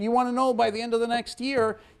position. You want to know by the end of the next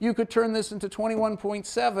year, you could turn this into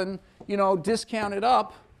 21.7, discount it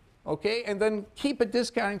up, okay, and then keep it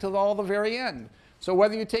discounting till all the very end. So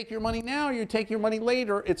whether you take your money now or you take your money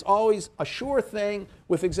later, it's always a sure thing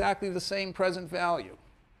with exactly the same present value.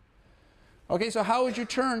 Okay, so how would you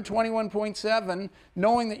turn 21.7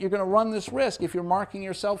 knowing that you're going to run this risk if you're marking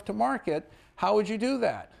yourself to market? How would you do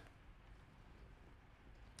that?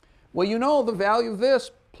 Well, you know the value of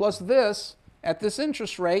this plus this at this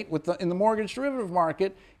interest rate in the mortgage derivative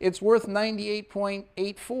market, it's worth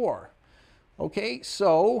 98.84. Okay,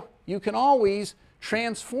 so you can always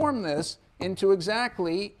transform this into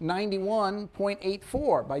exactly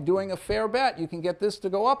 91.84. By doing a fair bet, you can get this to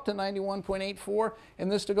go up to 91.84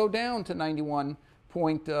 and this to go down to 91.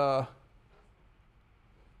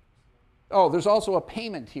 Oh, there's also a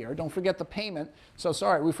payment here. Don't forget the payment. So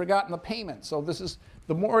sorry, we've forgotten the payment. So this is,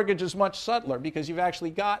 the mortgage is much subtler because you've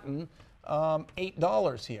actually gotten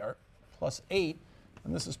 $8 here, plus 8,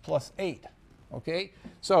 and this is plus 8. Okay,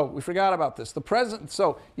 so we forgot about this. The present,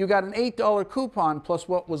 so you got an $8 coupon plus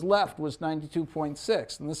what was left was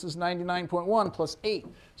 92.6, and this is 99.1 plus 8.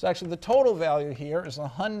 So actually the total value here is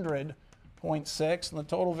 100.6, and the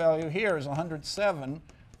total value here is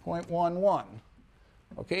 107.11.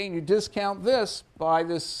 Okay, and you discount this by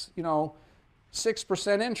this,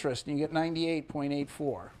 6% interest, and you get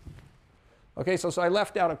 98.84. Okay, so I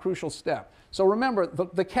left out a crucial step. So remember,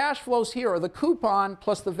 the cash flows here are the coupon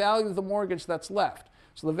plus the value of the mortgage that's left.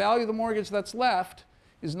 So the value of the mortgage that's left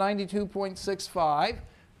is 92.65,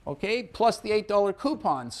 okay, plus the $8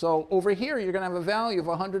 coupon. So over here, you're going to have a value of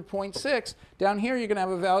 100.6. Down here, you're going to have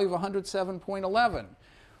a value of 107.11.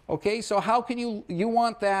 Okay, so how can you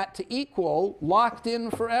want that to equal, locked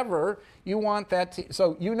in forever, you want that to,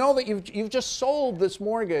 so you know that you've just sold this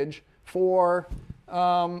mortgage for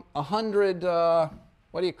 100,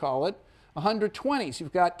 what do you call it? 120. So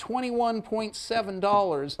you've got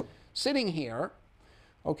 $21.7 sitting here.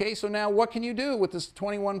 Okay, so now what can you do with this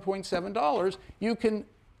 $21.7? You can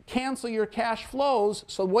cancel your cash flows,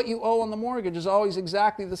 so what you owe on the mortgage is always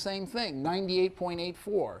exactly the same thing,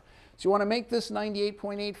 98.84. So you want to make this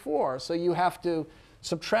 98.84, so you have to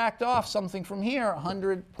subtract off something from here,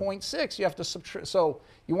 100.6. You have to subtract, so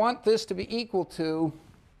you want this to be equal to,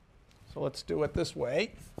 so let's do it this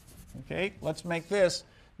way. Okay, let's make this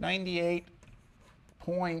 98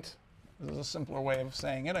 point, this is a simpler way of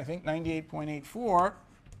saying it, I think 98.84.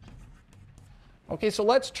 Okay, so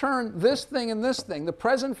let's turn this thing and this thing. The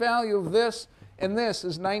present value of this and this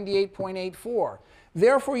is 98.84.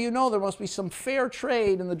 Therefore, you know there must be some fair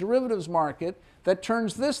trade in the derivatives market that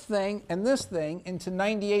turns this thing and this thing into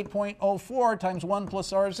 98.04 times 1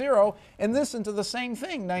 plus R0, and this into the same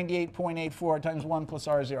thing, 98.84 times 1 plus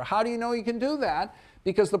R0. How do you know you can do that?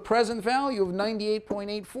 Because the present value of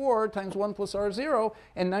 98.84 times 1 plus R0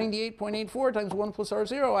 and 98.84 times 1 plus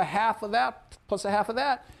R0, a half of that plus a half of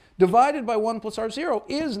that, divided by 1 plus R0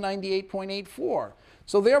 is 98.84.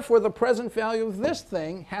 So therefore, the present value of this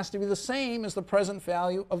thing has to be the same as the present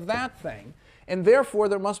value of that thing. And therefore,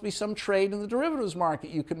 there must be some trade in the derivatives market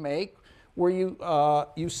you can make where you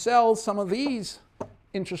sell some of these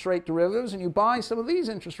interest rate derivatives and you buy some of these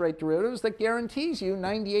interest rate derivatives that guarantees you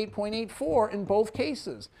 98.84 in both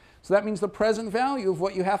cases. So that means the present value of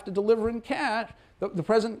what you have to deliver in cash,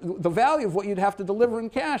 the value of what you'd have to deliver in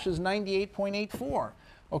cash is 98.84.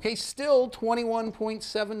 Okay, still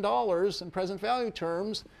 $21.7 in present value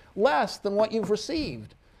terms less than what you've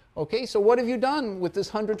received. Okay, so what have you done with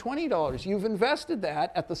this $120? You've invested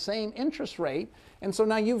that at the same interest rate, and so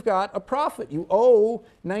now you've got a profit. You owe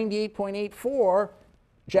 98.84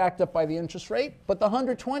 jacked up by the interest rate, but the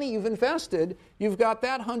 120 you've invested, you've got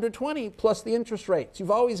that 120 plus the interest rates.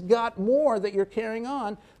 You've always got more that you're carrying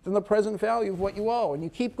on than the present value of what you owe. And you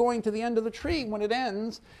keep going to the end of the tree. When it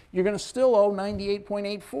ends, you're going to still owe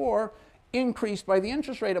 98.84, increased by the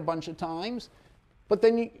interest rate a bunch of times, but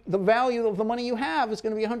then the value of the money you have is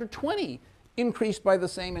going to be 120, increased by the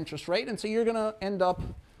same interest rate, and so you're going to end up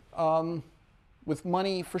with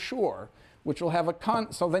money for sure, which will have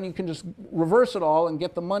so then you can just reverse it all and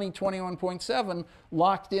get the money 21.7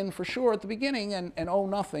 locked in for sure at the beginning and owe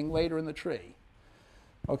nothing later in the tree.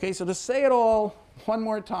 Okay, so to say it all one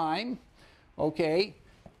more time, okay,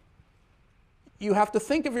 you have to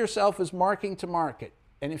think of yourself as marking to market.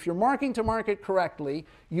 And if you're marking to market correctly,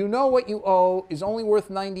 you know what you owe is only worth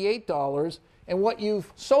 $98 and what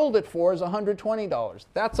you've sold it for is $120.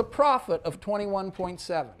 That's a profit of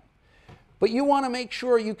 21.7. But you want to make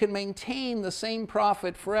sure you can maintain the same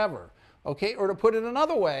profit forever. Okay? Or to put it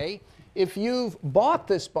another way, if you've bought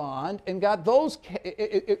this bond and got those,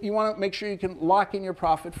 you want to make sure you can lock in your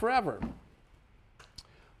profit forever.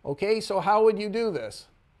 Okay, so how would you do this?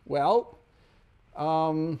 Well, there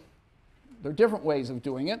are different ways of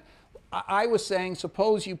doing it. I was saying,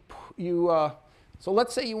 suppose so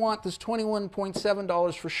let's say you want this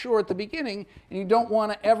 $21.7 for sure at the beginning, and you don't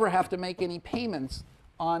want to ever have to make any payments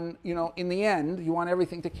on, in the end, you want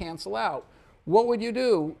everything to cancel out. What would you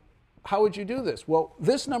do? How would you do this? Well,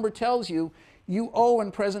 this number tells you you owe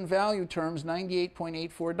in present value terms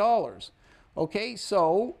 $98.84. Okay,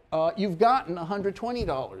 so you've gotten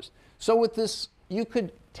 $120. So with this, you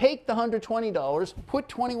could take the $120, put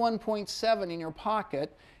 21.7 in your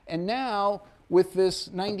pocket, and now with this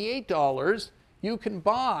 $98, you can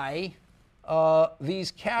buy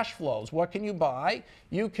these cash flows. What can you buy?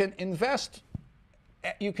 You can invest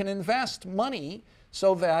money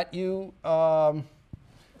so that you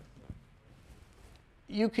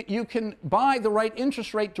can buy the right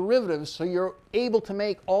interest rate derivatives so you're able to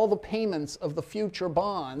make all the payments of the future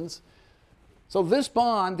bonds. So this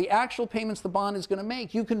bond, the actual payments the bond is going to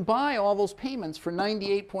make, you can buy all those payments for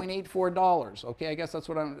 $98.84. Okay, I guess that's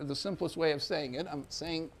what the simplest way of saying it. I'm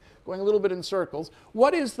going a little bit in circles.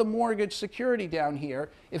 What is the mortgage security down here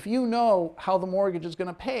if you know how the mortgage is going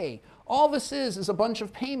to pay? All this is a bunch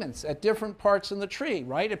of payments at different parts in the tree,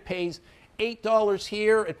 right? It pays $8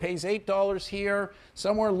 here, it pays $8 here.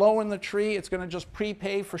 Somewhere low in the tree, it's going to just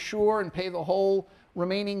prepay for sure and pay the whole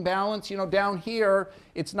remaining balance. You know, down here,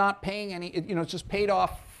 it's not paying any, it's just paid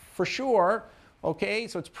off for sure. Okay,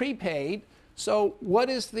 so it's prepaid. So what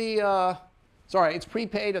is the, it's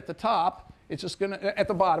prepaid at the top. It's just going to, at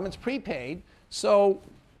the bottom, it's prepaid. So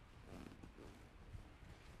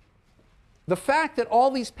the fact that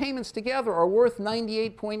all these payments together are worth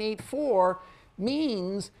 98.84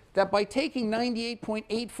 means that by taking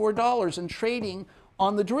 $98.84 and trading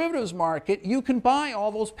on the derivatives market, you can buy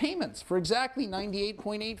all those payments for exactly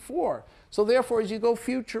 98.84. So therefore, as you go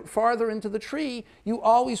farther into the tree, you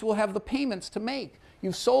always will have the payments to make.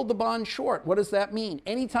 You've sold the bond short. What does that mean?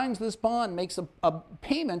 Anytime this bond makes a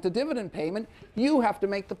payment, a dividend payment, you have to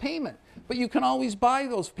make the payment. But you can always buy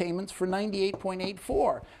those payments for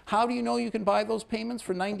 98.84. How do you know you can buy those payments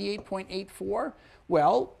for 98.84?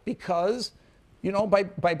 Well, because,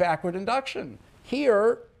 by backward induction.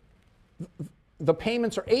 Here, the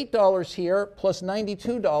payments are $8 here plus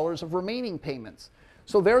 $92 of remaining payments.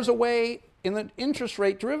 So there's a way in the interest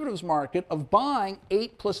rate derivatives market of buying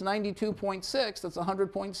 8 plus 92.6, that's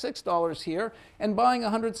 $100.6 here, and buying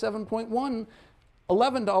 $107.1,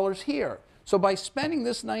 $11 here. So by spending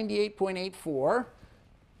this 98.84,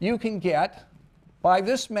 you can get, by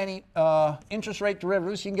this many interest rate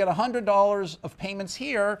derivatives, you can get $100 of payments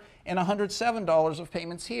here and $107 of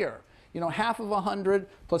payments here. Half of 100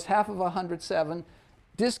 plus half of 107,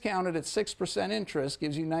 discounted at 6% interest,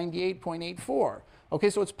 gives you 98.84. Okay,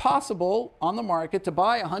 so it's possible on the market to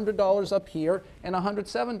buy $100 up here and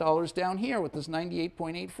 $107 down here with this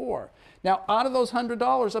 98.84. Now, out of those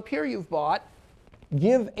 $100 up here you've bought,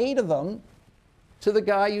 give 8 of them to the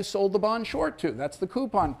guy you sold the bond short to. That's the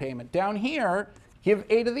coupon payment. Down here, give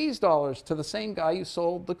 8 of these dollars to the same guy you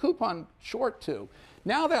sold the coupon short to.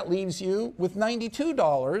 Now that leaves you with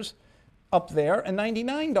 $92 up there and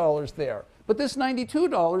 $99 there. But this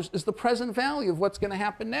 $92 is the present value of what's going to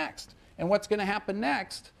happen next. And what's going to happen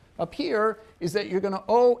next up here is that you're going to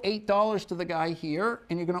owe $8 to the guy here,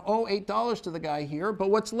 and you're going to owe $8 to the guy here,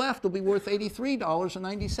 but what's left will be worth $83 or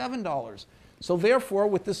 $97. So therefore,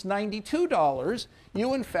 with this $92,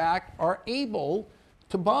 you in fact are able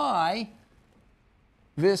to buy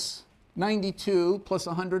this 92 plus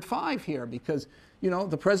 105 here, because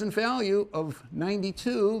the present value of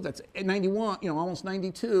 92, that's 91, almost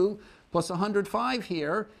 92, plus 105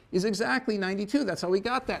 here is exactly 92. That's how we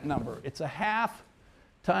got that number. It's a half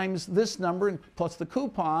times this number plus the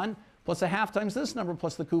coupon, plus a half times this number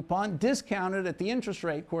plus the coupon, discounted at the interest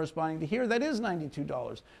rate corresponding to here. That is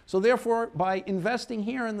 $92. So therefore, by investing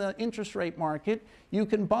here in the interest rate market, you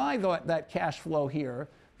can buy that cash flow here,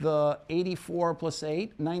 the 84 plus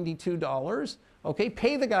 8, $92. Okay,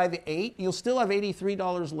 pay the guy the 8, you'll still have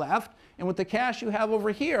 $83 left, and with the cash you have over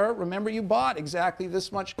here, remember you bought exactly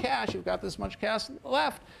this much cash, you've got this much cash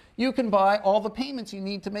left, you can buy all the payments you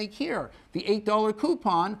need to make here. The $8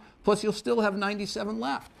 coupon, plus you'll still have 97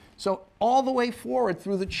 left. So all the way forward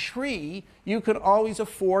through the tree, you could always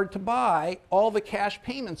afford to buy all the cash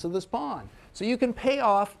payments of this bond. So you can pay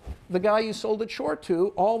off the guy you sold it short to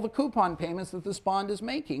all the coupon payments that this bond is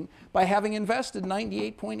making by having invested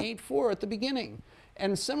 98.84 at the beginning.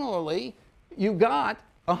 And similarly, you got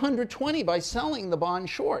 120 by selling the bond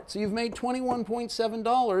short. So you've made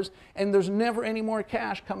 $21.7, and there's never any more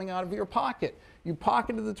cash coming out of your pocket. You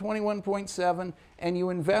pocketed the 21.7 and you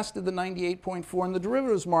invested the 98.4 in the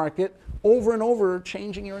derivatives market over and over,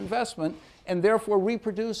 changing your investment and therefore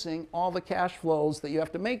reproducing all the cash flows that you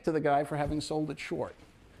have to make to the guy for having sold it short.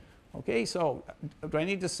 Okay, so do I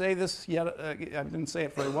need to say this yet? I didn't say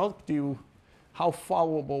it very well. How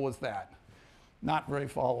followable was that? Not very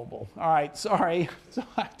followable. All right, sorry. So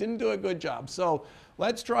I didn't do a good job. So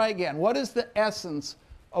let's try again. What is the essence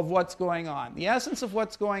of what's going on? The essence of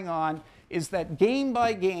what's going on is that game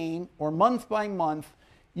by game or month by month,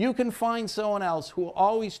 you can find someone else who will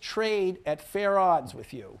always trade at fair odds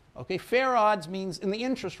with you. Okay, fair odds means in the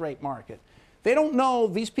interest rate market. They don't know,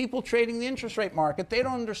 these people trading the interest rate market, they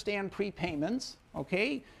don't understand prepayments,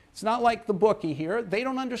 okay? It's not like the bookie here. They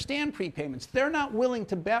don't understand prepayments. They're not willing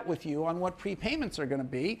to bet with you on what prepayments are going to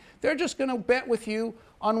be. They're just going to bet with you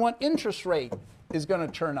on what interest rate is going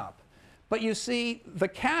to turn up. But you see, the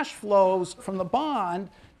cash flows from the bond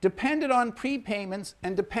depended on prepayments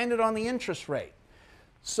and depended on the interest rate.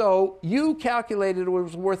 So you calculated it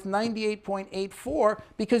was worth 98.84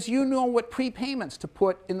 because you know what prepayments to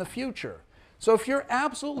put in the future. So if you're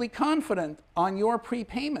absolutely confident on your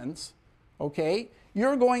prepayments, okay,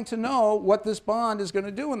 you're going to know what this bond is going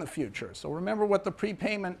to do in the future. So remember what the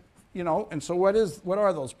prepayment, and so what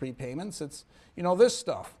are those prepayments? It's, this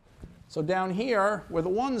stuff. So down here, where the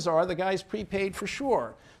ones are, the guy's prepaid for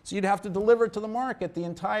sure. So you'd have to deliver to the market the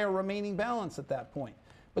entire remaining balance at that point.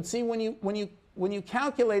 But see, when you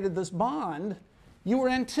calculated this bond, you were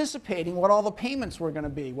anticipating what all the payments were going to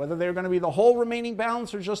be, whether they were going to be the whole remaining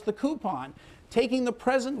balance or just the coupon. Taking the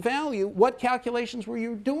present value, what calculations were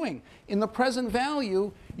you doing? In the present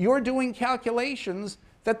value, you're doing calculations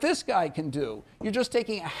that this guy can do. You're just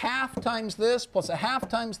taking a half times this plus a half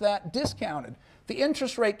times that discounted. The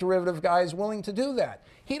interest rate derivative guy is willing to do that.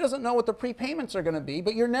 He doesn't know what the prepayments are going to be,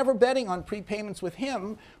 but you're never betting on prepayments with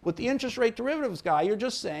him. With the interest rate derivatives guy, you're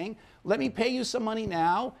just saying, let me pay you some money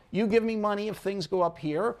now, you give me money if things go up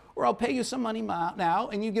here, or I'll pay you some money now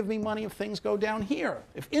and you give me money if things go down here,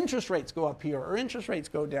 if interest rates go up here or interest rates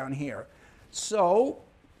go down here. So,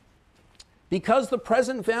 because the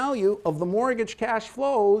present value of the mortgage cash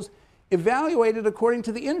flows evaluated according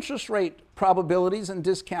to the interest rate probabilities and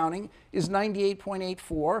discounting is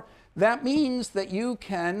 98.84. That means that you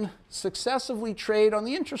can successively trade on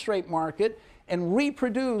the interest rate market and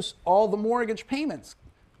reproduce all the mortgage payments,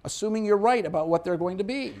 assuming you're right about what they're going to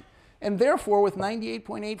be. And therefore, with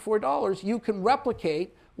 $98.84, you can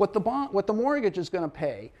replicate what the mortgage is going to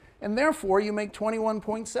pay. And therefore, you make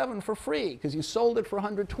 $21.7 for free because you sold it for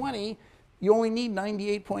 $120. You only need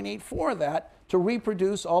 $98.84 of that to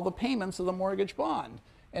reproduce all the payments of the mortgage bond.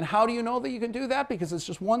 And how do you know that you can do that? Because it's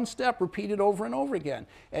just one step repeated over and over again.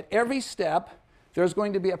 At every step, there's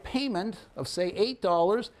going to be a payment of, say,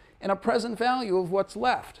 $8 and a present value of what's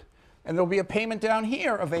left. And there'll be a payment down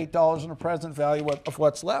here of $8 and a present value of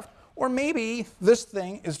what's left. Or maybe this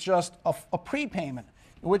thing is just a prepayment,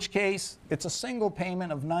 in which case it's a single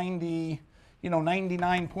payment of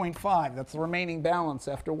 99.5. That's the remaining balance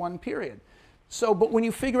after one period. So, but when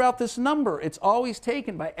you figure out this number, it's always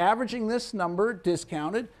taken by averaging this number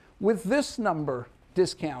discounted with this number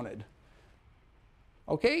discounted.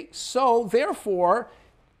 Okay? So, therefore,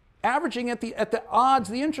 averaging at the odds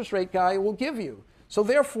the interest rate guy will give you. So,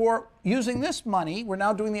 therefore, using this money, we're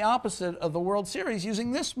now doing the opposite of the World Series.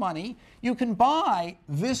 Using this money, you can buy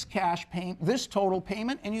this cash payment, this total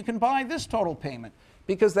payment, and you can buy this total payment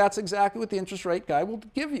because that's exactly what the interest rate guy will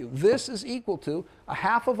give you. This is equal to a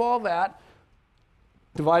half of all that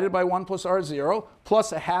divided by 1 plus R0,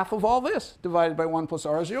 plus a half of all this divided by 1 plus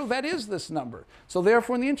R0. That is this number. So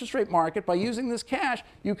therefore, in the interest rate market, by using this cash,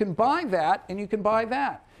 you can buy that and you can buy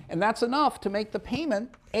that. And that's enough to make the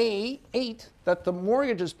payment A8 that the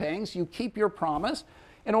mortgage is paying, so you keep your promise.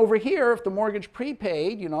 And over here, if the mortgage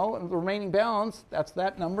prepaid, and the remaining balance, that's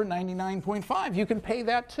that number, 99.5, you can pay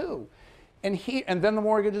that too. And then the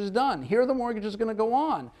mortgage is done. Here the mortgage is going to go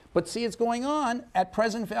on. But see, it's going on at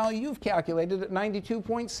present value you've calculated at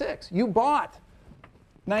 92.6. You bought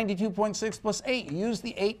 92.6 plus 8. You used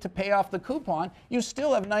the 8 to pay off the coupon. You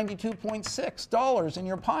still have $92.6 in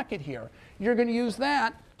your pocket here. You're going to use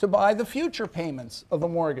that to buy the future payments of the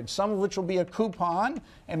mortgage, some of which will be a coupon,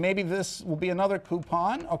 and maybe this will be another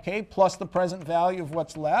coupon, okay, plus the present value of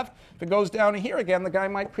what's left. If it goes down to here again, the guy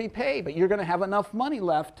might prepay, but you're going to have enough money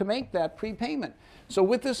left to make that prepayment. So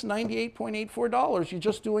with this $98.84, you're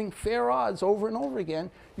just doing fair odds over and over again.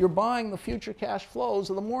 You're buying the future cash flows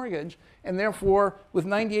of the mortgage, and therefore, with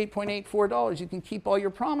 $98.84, you can keep all your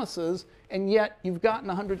promises, and yet you've gotten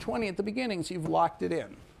 $120 at the beginning, so you've locked it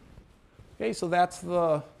in. Okay, so that's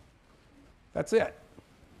it.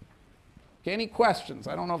 Okay, any questions?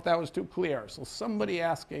 I don't know if that was too clear. So somebody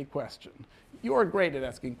ask a question. You're great at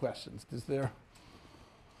asking questions. Is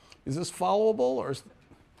this followable or?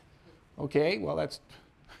 Okay, well that's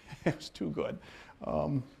it's too good,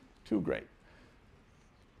 too great.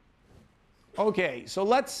 Okay, so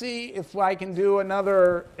let's see if I can do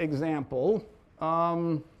another example.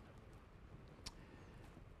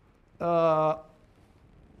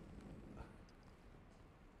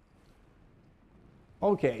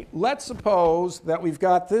 Okay, let's suppose that we've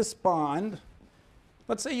got this bond.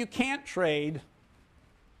 Let's say you can't trade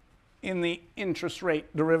in the interest rate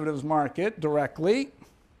derivatives market directly,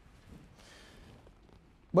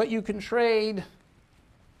 but you can trade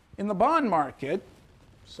in the bond market.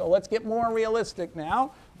 So let's get more realistic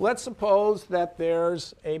now. let's suppose that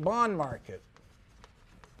there's a bond market.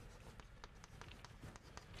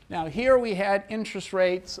 Now here we had interest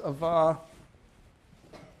rates of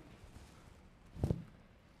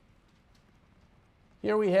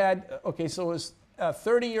here we had, okay, so it was a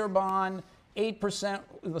 30-year bond, 8%,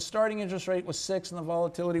 the starting interest rate was 6 and the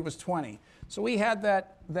volatility was 20. So we had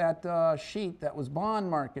that sheet that was bond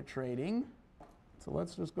market trading. So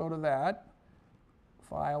let's just go to that.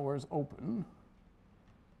 File, where's open?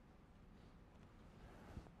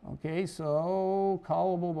 Okay, so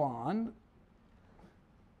callable bond.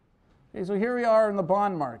 Okay, so here we are in the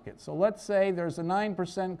bond market. So let's say there's a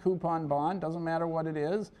 9% coupon bond, doesn't matter what it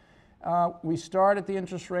is. We start at the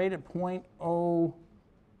interest rate at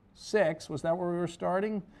 0.06, was that where we were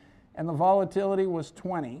starting? And the volatility was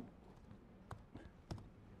 20.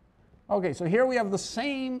 Okay, so here we have the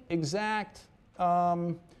same exact,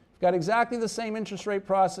 got exactly the same interest rate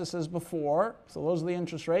process as before. So those are the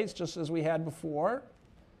interest rates, just as we had before.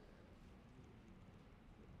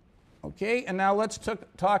 Okay, and now let's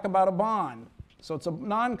talk about a bond. So it's a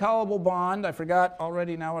non-callable bond. I forgot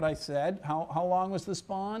already now what I said. How long was this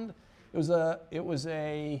bond? It was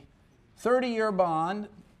a 30-year bond.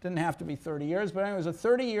 Didn't have to be 30 years, but anyway, it was a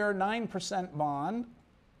 30-year 9% bond.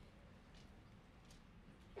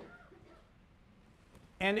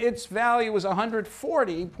 And its value was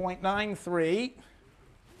 140.93.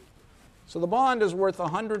 So the bond is worth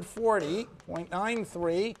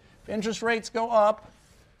 140.93. If interest rates go up,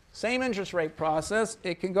 same interest rate process,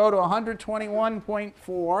 it can go to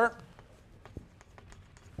 121.4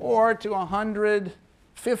 or to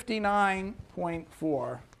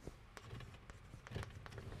 159.4.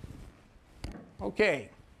 Okay.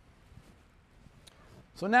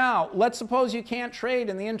 So now, let's suppose you can't trade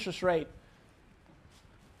in the interest rate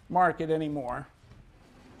market anymore.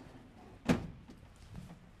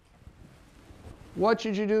 What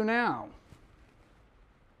should you do now?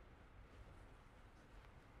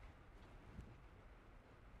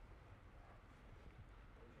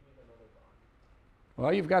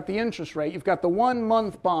 Well, you've got the interest rate. You've got the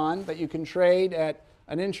 1-month bond that you can trade at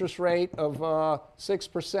an interest rate of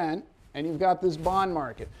 6%, and you've got this bond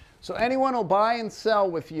market. So anyone will buy and sell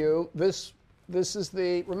with you. This is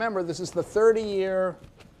the, remember, this is the 30-year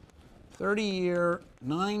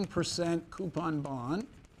 9% coupon bond.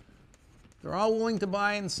 They're all willing to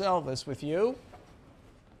buy and sell this with you.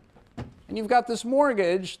 And you've got this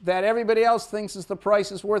mortgage that everybody else thinks is the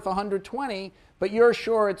price is worth 120, but you're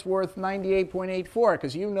sure it's worth 98.84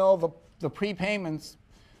 because you know the prepayments,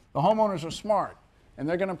 the homeowners are smart and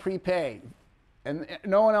they're going to prepay. And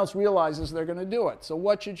no one else realizes they're going to do it. So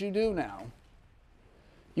what should you do now?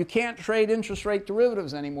 You can't trade interest rate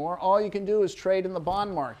derivatives anymore. All you can do is trade in the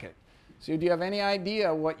bond market. So do you have any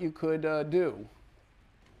idea what you could do?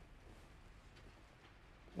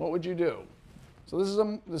 What would you do? So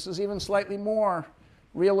this is even slightly more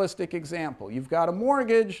realistic example. You've got a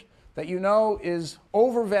mortgage that you know is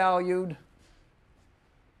overvalued.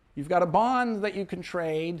 You've got a bond that you can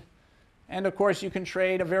trade. And of course, you can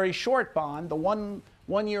trade a very short bond, the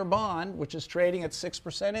one-year bond, which is trading at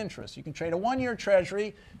 6% interest. You can trade a 1-year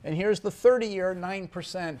treasury, and here's the 30-year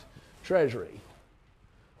 9% treasury,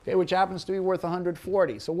 okay, which happens to be worth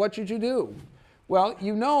 140. So what should you do? Well,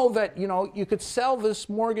 you know that you could sell this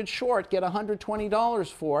mortgage short, get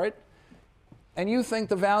 $120 for it, and you think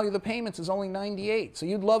the value of the payments is only 98. So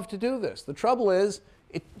you'd love to do this. The trouble is,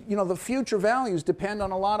 the future values depend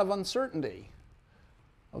on a lot of uncertainty.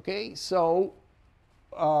 Okay, so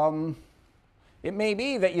it may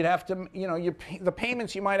be that you'd have to, the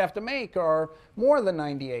payments you might have to make are more than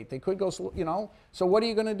 98. They could go, so what are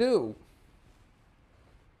you going to do?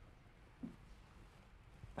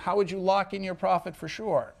 How would you lock in your profit for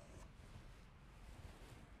sure?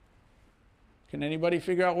 Can anybody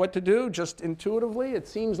figure out what to do just intuitively? It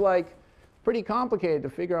seems like pretty complicated to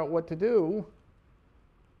figure out what to do.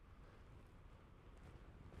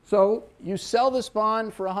 So you sell this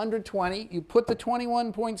bond for $120. You put the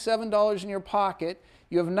 $21.7 in your pocket.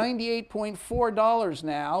 You have $98.4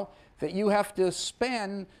 now that you have to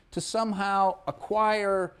spend to somehow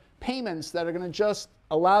acquire payments that are going to just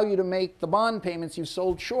allow you to make the bond payments you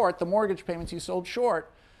sold short, the mortgage payments you sold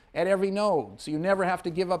short at every node. So you never have to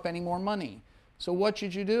give up any more money. So what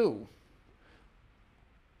should you do?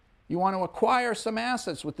 You want to acquire some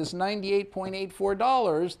assets with this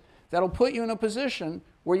 $98.84 that'll put you in a position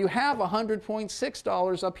where you have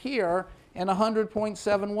 $100.6 up here and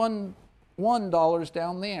 $100.71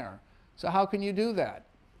 down there. So how can you do that?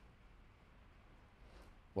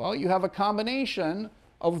 Well, you have a combination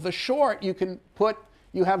of the short. You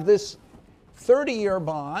have this 30-year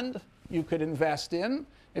bond you could invest in,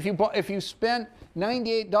 If you spent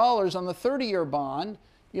 $98 on the 30-year bond,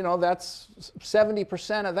 you know, that's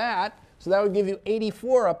 70% of that. So that would give you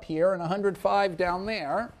 84 up here and 105 down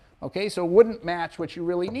there. Okay, so it wouldn't match what you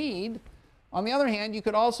really need. On the other hand, you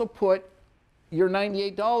could also put your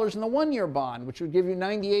 $98 in the 1-year bond, which would give you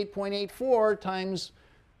 98.84 times,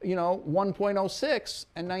 you know, 1.06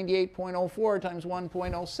 and 98.04 times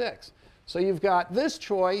 1.06. So you've got this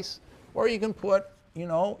choice, or you can put, you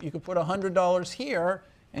know, you could put $100 here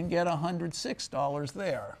and get $106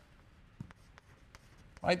 there.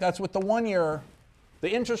 Right? That's what the 1-year, the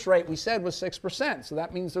interest rate we said was 6%. So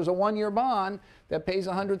that means there's a 1-year bond that pays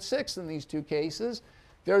 106 in these two cases.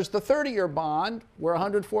 There's the 30-year bond where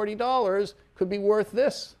 $140 could be worth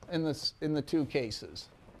this in the two cases.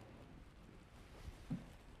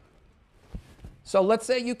 So let's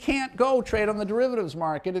say you can't go trade on the derivatives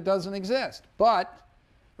market. It doesn't exist. But,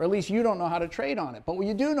 or at least you don't know how to trade on it. But what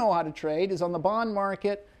you do know how to trade is on the bond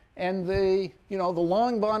market and the, you know, the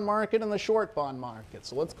long bond market and the short bond market.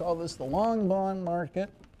 So let's call this the long bond market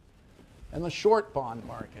and the short bond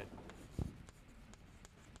market.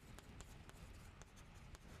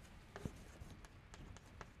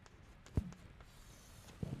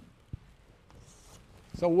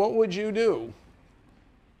 So what would you do?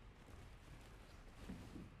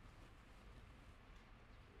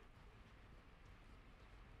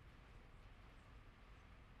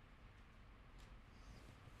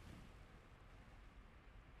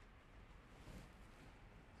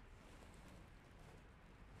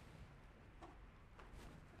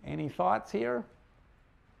 Any thoughts here?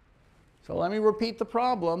 So let me repeat the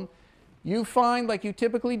problem. You find, like you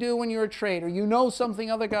typically do when you're a trader, you know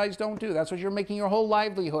something other guys don't do. That's what you're making your whole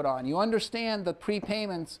livelihood on. You understand that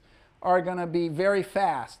prepayments are going to be very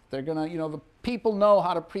fast. They're going to, you know, the people know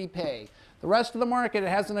how to prepay. The rest of the market, it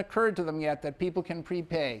hasn't occurred to them yet that people can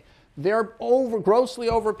prepay. They're grossly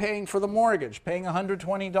overpaying for the mortgage, paying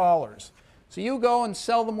 $120. So you go and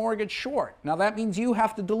sell the mortgage short. Now that means you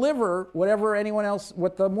have to deliver whatever anyone else,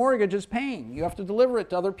 what the mortgage is paying. You have to deliver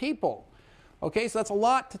it to other people. Okay, so that's a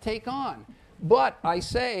lot to take on. But I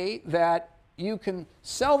say that you can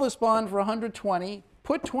sell this bond for $120,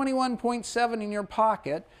 put $21.7 in your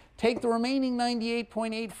pocket, take the remaining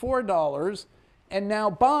 $98.84, and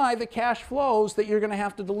now buy the cash flows that you're going to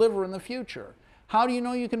have to deliver in the future. How do you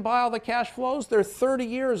know you can buy all the cash flows? There are 30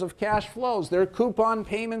 years of cash flows. There are coupon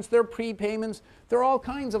payments, there are prepayments, there are all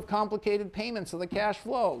kinds of complicated payments of the cash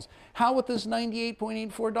flows. How with this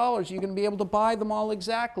 $98.84 you can be able to buy them all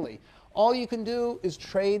exactly? All you can do is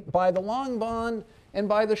buy the long bond and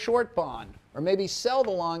buy the short bond, or maybe sell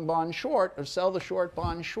the long bond short or sell the short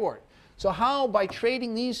bond short. So how, by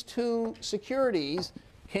trading these two securities,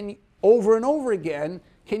 over and over again,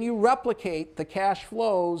 can you replicate the cash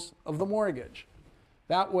flows of the mortgage?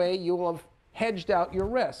 That way you will have hedged out your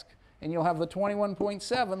risk, and you'll have the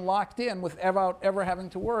 21.7 locked in without ever having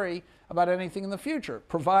to worry about anything in the future,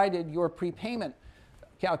 provided your prepayment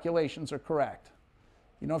calculations are correct.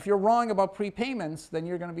 You know, if you're wrong about prepayments, then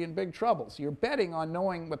you're going to be in big trouble. So you're betting on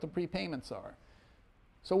knowing what the prepayments are.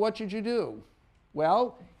 So what should you do?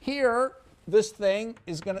 Well, here, this thing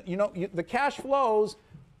is going to, you know, the cash flows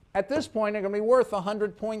at this point are going to be worth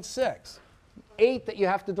 100.6. 8 that you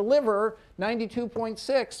have to deliver,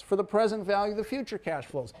 92.6 for the present value of the future cash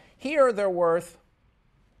flows. Here they're worth,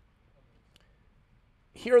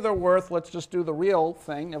 let's just do the real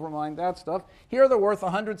thing, never mind that stuff. Here they're worth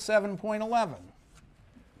 107.11.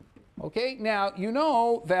 Okay, now you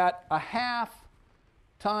know that a half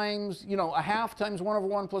times 1 over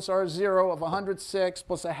 1 plus R is 0 of 106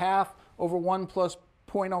 plus a half over 1 plus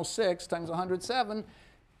 0.06 times 107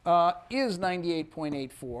 is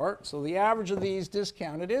 98.84. So the average of these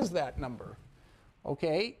discounted is that number.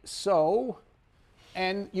 Okay, so,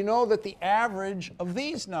 and you know that the average of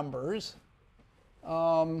these numbers,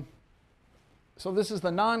 so this is the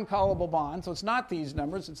non-callable bond, so it's not these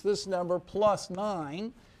numbers, it's this number plus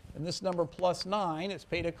 9, and this number plus 9, it's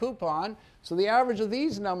paid a coupon. So the average of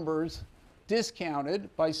these numbers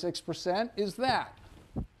discounted by 6% is that.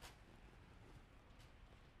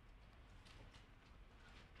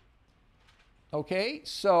 Okay,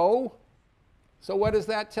 so what does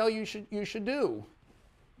that tell you you should do?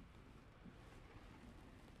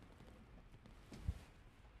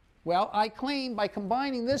 Well, I claim by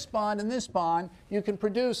combining this bond and this bond, you can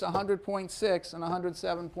produce 100.6 and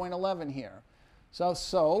 107.11 here.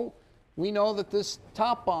 So we know that this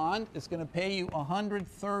top bond is going to pay you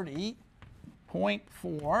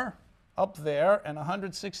 130.4 up there and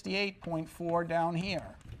 168.4 down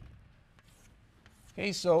here.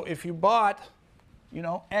 Okay, so if you bought, you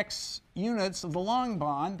know, X units of the long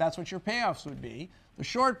bond, that's what your payoffs would be. The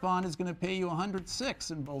short bond is going to pay you 106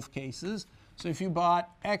 in both cases. So if you bought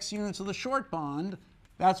X units of the short bond,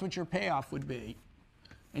 that's what your payoff would be.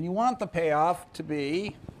 And you want the payoff to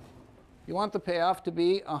be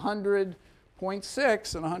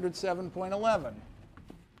 100.6 and 107.11.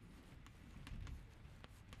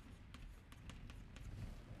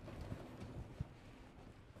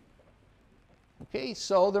 Okay,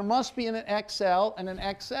 so there must be an XL and an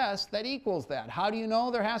XS that equals that. How do you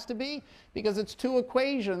know there has to be? Because it's two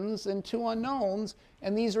equations and two unknowns,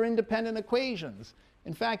 and these are independent equations.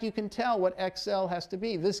 In fact, you can tell what XL has to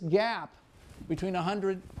be. This gap between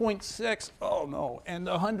 100.6, and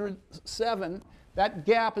 107, that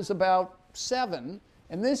gap is about 7,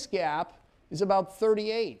 and this gap is about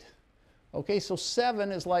 38. Okay, so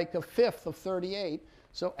 7 is like a fifth of 38,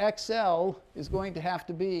 so XL is going to have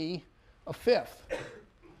to be a fifth.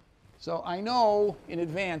 So I know in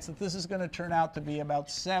advance that this is going to turn out to be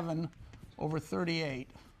about 7 over 38.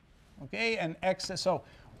 Okay, and XS, so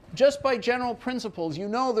just by general principles, you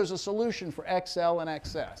know there's a solution for XL and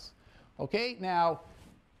XS. Okay, now,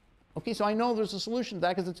 so I know there's a solution to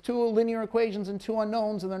that because it's two linear equations and two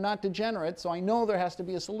unknowns, and they're not degenerate, so I know there has to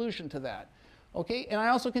be a solution to that. Okay, and I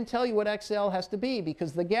also can tell you what XL has to be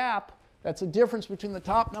because the gap, that's the difference between the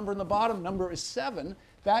top number and the bottom number, is 7.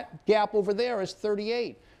 That gap over there is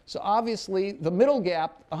 38. So obviously, the middle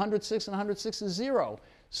gap, 106 and 106 is 0.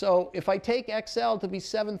 So if I take XL to be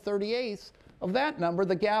 7/38 of that number,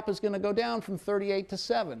 the gap is going to go down from 38 to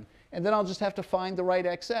 7. And then I'll just have to find the right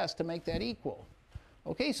XS to make that equal.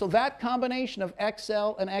 Okay, so that combination of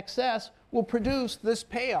XL and XS will produce this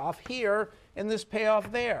payoff here and this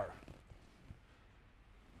payoff there.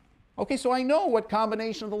 Okay, so I know what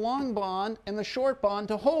combination of the long bond and the short bond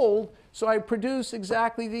to hold, so I produce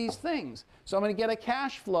exactly these things. So I'm going to get a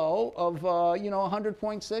cash flow of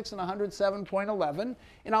 100.6 and 107.11,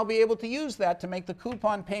 and I'll be able to use that to make the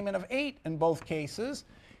coupon payment of 8 in both cases,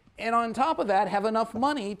 and on top of that have enough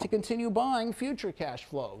money to continue buying future cash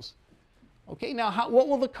flows. Okay, now what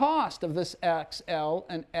will the cost of this XL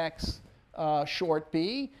and X short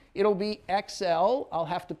be? It'll be XL. I'll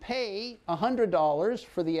have to pay $100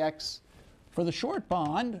 for the short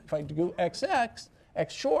bond if I do XX,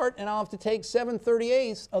 X short, and I'll have to take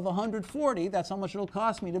 7/38 of 140. That's how much it'll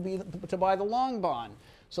cost me to buy the long bond.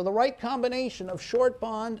 So the right combination of short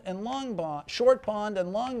bond and long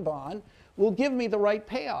bond will give me the right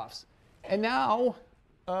payoffs. And now,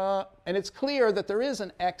 and it's clear that there is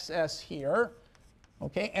an XS here,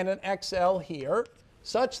 okay, and an XL here,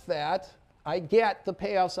 such that I get the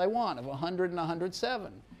payoffs I want of 100 and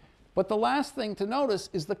 107. But the last thing to notice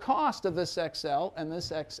is the cost of this XL and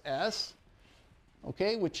this XS,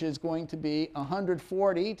 okay, which is going to be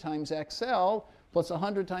 140 times XL plus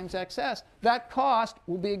 100 times XS. That cost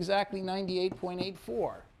will be exactly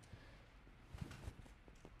 98.84.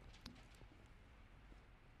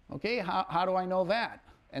 Okay, how do I know that?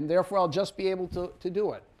 And therefore, I'll just be able to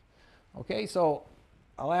do it. Okay, so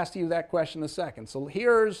I'll ask you that question in a second. So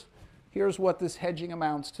here's what this hedging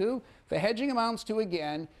amounts to. The hedging amounts to,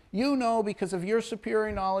 again, you know because of your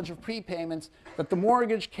superior knowledge of prepayments that the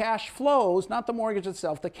mortgage cash flows, not the mortgage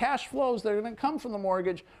itself, the cash flows that are going to come from the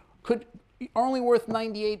mortgage are only worth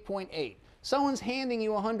 98.8. Someone's handing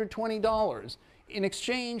you $120 in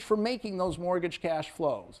exchange for making those mortgage cash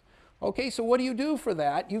flows. Okay, so what do you do for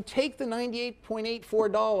that? You take the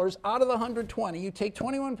 $98.84 out of the 120. You take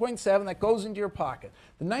 21.7, that goes into your pocket.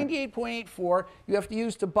 The 98.84 you have to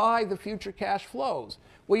use to buy the future cash flows.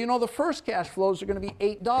 Well, you know the first cash flows are going to be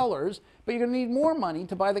 $8, but you're going to need more money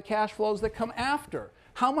to buy the cash flows that come after.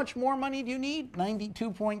 How much more money do you need?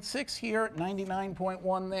 92.6 here,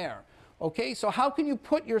 99.1 there. Okay, so how can you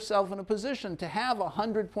put yourself in a position to have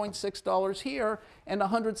 $100.6 here and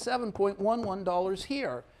 $107.11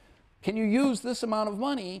 here? Can you use this amount of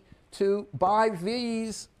money to buy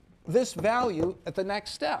this value at the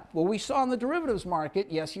next step? Well, we saw in the derivatives market,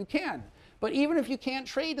 yes, you can. But even if you can't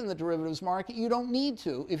trade in the derivatives market, you don't need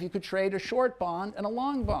to if you could trade a short bond and a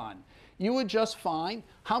long bond. You would just find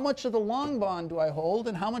how much of the long bond do I hold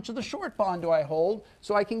and how much of the short bond do I hold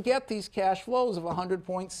so I can get these cash flows of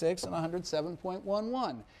 100.6 and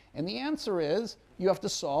 107.11. And the answer is you have to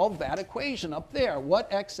solve that equation up there.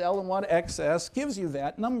 What XL and what XS gives you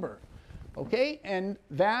that number? Okay, and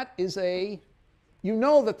that is you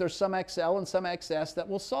know that there's some XL and some XS that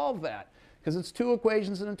will solve that because it's two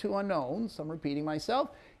equations and two unknowns. I'm repeating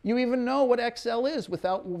myself. You even know what XL is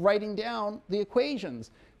without writing down the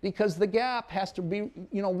equations because the gap has to be,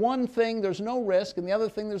 one thing there's no risk and the other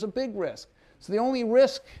thing there's a big risk. So the only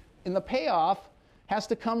risk in the payoff has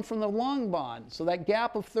to come from the long bond. So that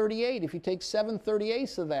gap of 38, if you take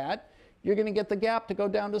 7/38 of that, you're going to get the gap to go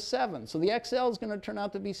down to 7. So the XL is going to turn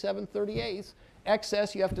out to be 7/38.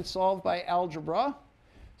 XS you have to solve by algebra.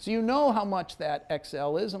 So you know how much that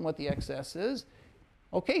XL is and what the XS is.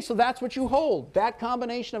 Okay, so that's what you hold. That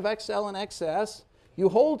combination of XL and XS, you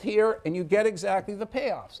hold here and you get exactly the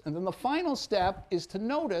payoffs. And then the final step is to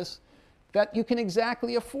notice that you can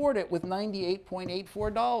exactly afford it with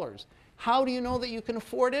 $98.84. How do you know that you can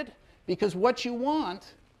afford it? Because what you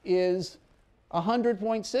want is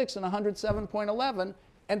 100.6 and 107.11,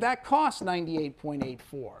 and that costs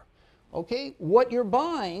 98.84. Okay, what you're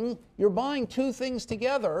buying two things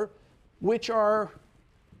together whose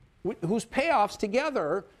payoffs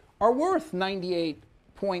together are worth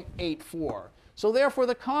 98.84. So therefore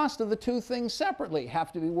the cost of the two things separately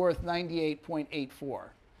have to be worth 98.84.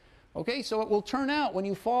 Okay, so it will turn out when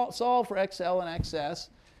you solve for XL and XS,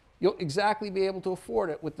 you'll exactly be able to afford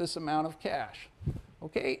it with this amount of cash.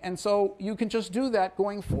 Okay, and so you can just do that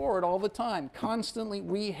going forward all the time, constantly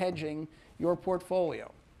re-hedging your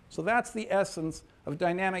portfolio. So that's the essence of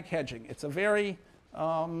dynamic hedging. It's a very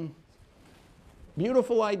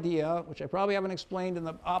beautiful idea, which I probably haven't explained in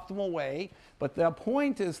the optimal way, but the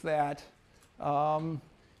point is that, to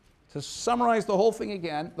summarize the whole thing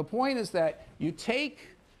again, the point is that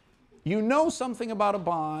you know something about a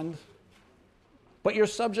bond, but you're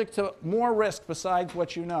subject to more risk besides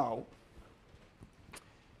what you know.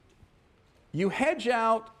 You hedge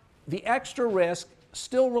out the extra risk,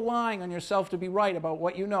 still relying on yourself to be right about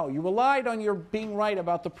what you know. You relied on your being right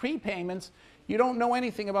about the prepayments. You don't know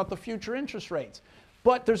anything about the future interest rates.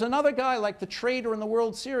 But there's another guy like the trader in the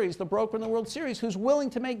World Series, the broker in the World Series, who's willing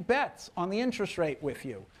to make bets on the interest rate with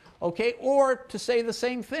you. Okay? Or to say the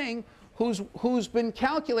same thing, who's been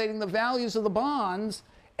calculating the values of the bonds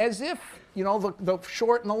as if, you know, the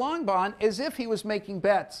short and the long bond, as if he was making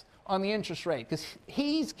bets on the interest rate, because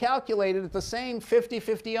he's calculated at the same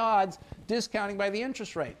 50-50 odds, discounting by the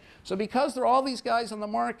interest rate. So because there are all these guys on the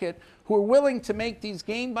market who are willing to make these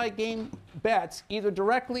game-by-game bets, either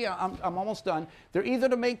directly, I'm almost done, they're either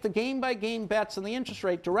to make the game-by-game bets on the interest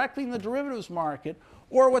rate directly in the derivatives market,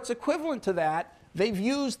 or what's equivalent to that, they've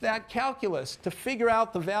used that calculus to figure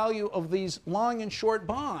out the value of these long and short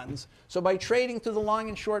bonds. So by trading through the long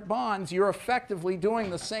and short bonds, you're effectively doing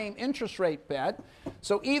the same interest rate bet.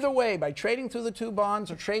 So either way, by trading through the two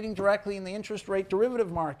bonds or trading directly in the interest rate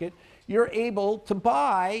derivative market, you're able to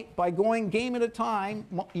buy, by going game at a time,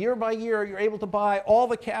 year by year, you're able to buy all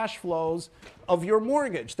the cash flows of your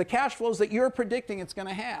mortgage, the cash flows that you're predicting it's going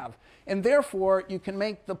to have. And therefore, you can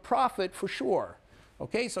make the profit for sure.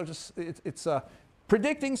 Okay, so just it's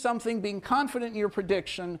predicting something, being confident in your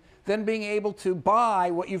prediction, then being able to buy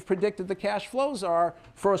what you've predicted the cash flows are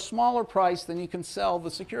for a smaller price than you can sell the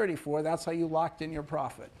security for. That's how you locked in your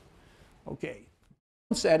profit. Okay.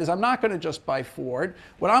 What I said is I'm not going to just buy Ford.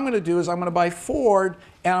 What I'm going to do is I'm going to buy Ford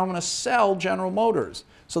and I'm going to sell General Motors.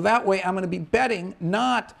 So that way I'm going to be betting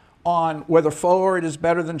not on whether Ford is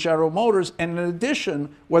better than General Motors, and in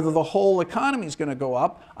addition, whether the whole economy is going to go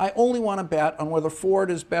up. I only want to bet on whether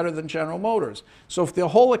Ford is better than General Motors. So if the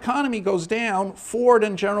whole economy goes down, Ford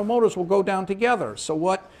and General Motors will go down together. So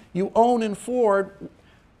what you own in Ford,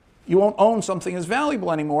 you won't own something as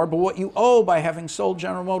valuable anymore, but what you owe by having sold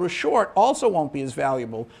General Motors short also won't be as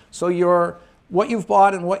valuable. So what you've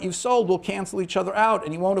bought and what you've sold will cancel each other out,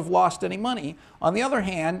 and you won't have lost any money. On the other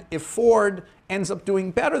hand, if Ford ends up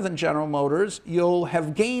doing better than General Motors, you'll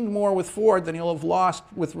have gained more with Ford than you'll have lost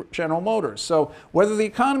with General Motors. So whether the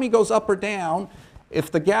economy goes up or down, if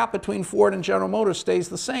the gap between Ford and General Motors stays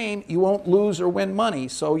the same, you won't lose or win money.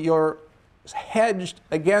 So you're hedged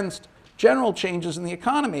against general changes in the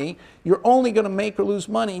economy. You're only going to make or lose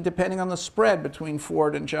money depending on the spread between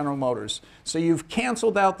Ford and General Motors. So you've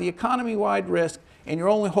canceled out the economy-wide risk, and you're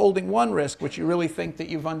only holding one risk, which you really think that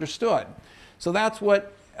you've understood. So that's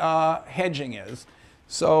what hedging is.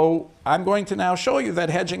 So I'm going to now show you that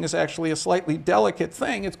hedging is actually a slightly delicate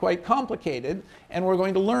thing. It's quite complicated, and we're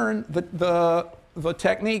going to learn the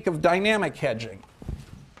technique of dynamic hedging.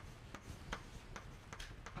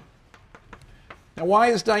 Now, why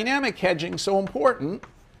is dynamic hedging so important?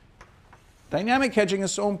 Dynamic hedging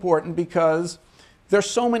is so important because there's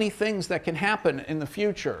so many things that can happen in the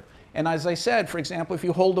future. And as I said, for example, if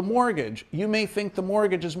you hold a mortgage, you may think the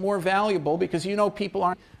mortgage is more valuable because you know people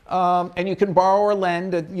aren't, and you can borrow or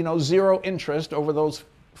lend at 0 interest over those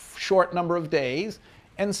short number of days.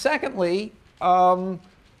 And secondly, you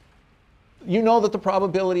know that the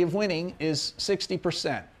probability of winning is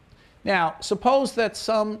 60%. Now, suppose that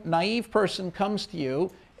some naive person comes to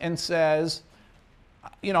you and says,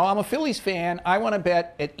 I'm a Phillies fan. I want to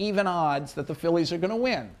bet at even odds that the Phillies are going to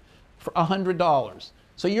win for $100.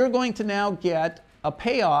 So you're going to now get a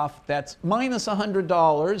payoff that's minus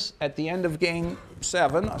 $100 at the end of game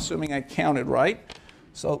 7, assuming I counted right.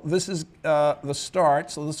 So this is the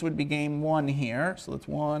start. So this would be game 1 here. So it's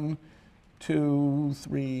 1, 2,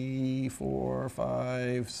 3, 4,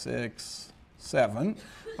 5, 6, 7.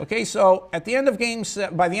 Okay, so at the end of game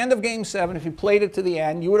 7, by the end of game 7, if you played it to the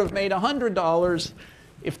end, you would have made $100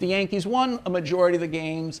 if the Yankees won a majority of the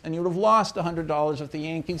games, and you would have lost $100 if the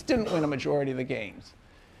Yankees didn't win a majority of the games.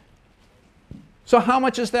 So how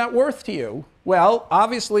much is that worth to you? Well,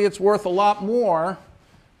 obviously it's worth a lot more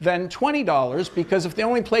than $20, because if they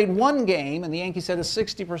only played one game and the Yankees had a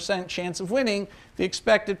 60% chance of winning, the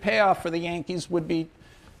expected payoff for the Yankees would be,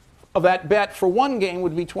 of that bet for one game,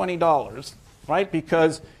 would be $20, right?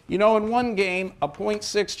 Because you know in one game a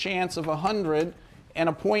 0.6 chance of 100 and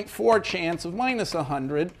a 0.4 chance of minus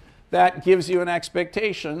 100, that gives you an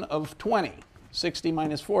expectation of 20. 60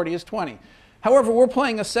 minus 40 is 20. However, we're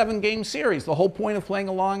playing a 7-game series. The whole point of playing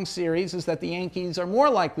a long series is that the Yankees are more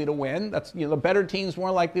likely to win. That's, the better team's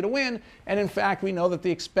more likely to win. And in fact, we know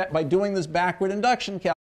that by doing this backward induction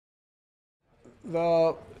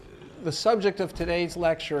calculation, the subject of today's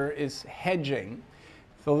lecture is hedging.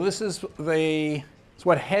 So this is it's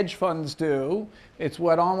what hedge funds do. It's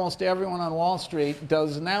what almost everyone on Wall Street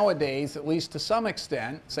does nowadays, at least to some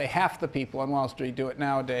extent. Say half the people on Wall Street do it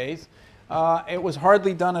nowadays. It was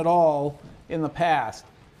hardly done at all in the past.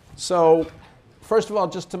 So first of all,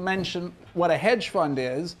 just to mention what a hedge fund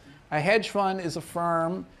is. A hedge fund is a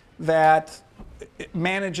firm that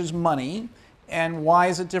manages money. And why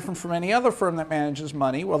is it different from any other firm that manages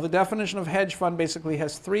money? Well, the definition of hedge fund basically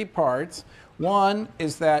has 3 parts. One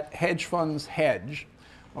is that hedge funds hedge.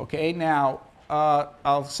 Okay, now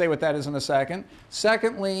I'll say what that is in a second.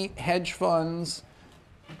 Secondly, hedge funds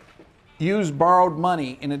use borrowed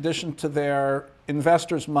money in addition to their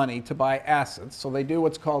investors' money to buy assets. So they do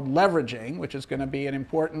what's called leveraging, which is going to be an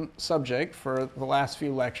important subject for the last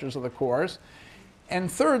few lectures of the course. And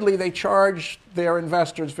thirdly, they charge their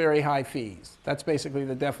investors very high fees. That's basically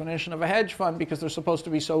the definition of a hedge fund, because they're supposed to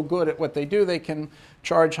be so good at what they do, they can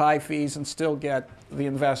charge high fees and still get the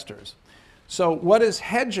investors. So what is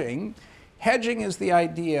hedging? Hedging is the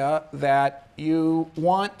idea that you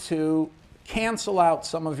want to cancel out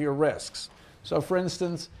some of your risks. So for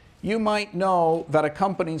instance, you might know that a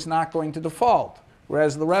company's not going to default,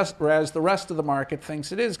 whereas the rest of the market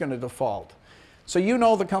thinks it is going to default. So you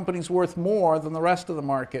know the company's worth more than the rest of the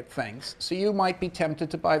market thinks, so you might be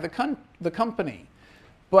tempted to buy the company.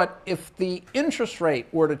 But if the interest rate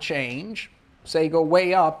were to change, say go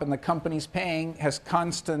way up and the company's has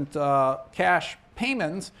constant cash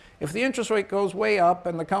payments, if the interest rate goes way up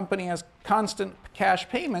and the company has constant cash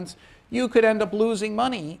payments, you could end up losing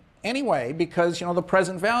money anyway, because the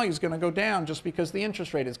present value is going to go down just because the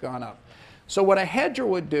interest rate has gone up. So what a hedger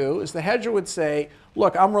would do is the hedger would say,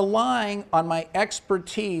 look, I'm relying on my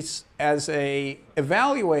expertise as an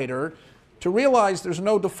evaluator to realize there's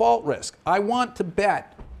no default risk. I want to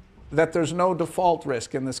bet that there's no default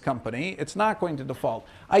risk in this company. It's not going to default.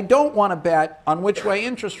 I don't want to bet on which way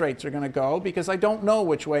interest rates are going to go, because I don't know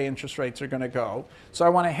which way interest rates are going to go. So I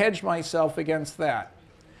want to hedge myself against that.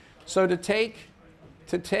 So to take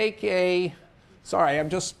a, sorry, I'm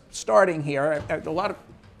just starting here. A lot of,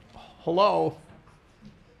 hello.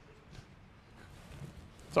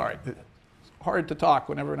 Sorry, it's hard to talk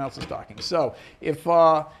when everyone else is talking. So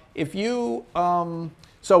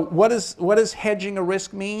so what does hedging a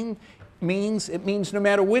risk mean? It means no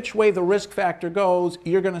matter which way the risk factor goes,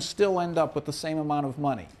 you're going to still end up with the same amount of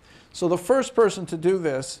money. So the first person to do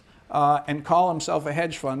this and call himself a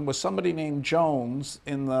hedge fund was somebody named Jones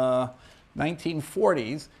in the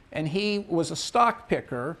 1940s, and he was a stock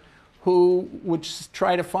picker who would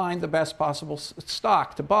try to find the best possible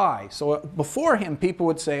stock to buy. So before him, people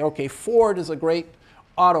would say, okay, Ford is a great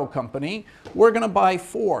auto company. We're going to buy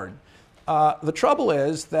Ford. The trouble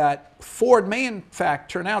is that Ford may in fact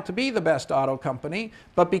turn out to be the best auto company,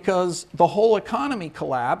 but because the whole economy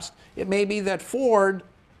collapsed, it may be that Ford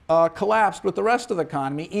collapsed with the rest of the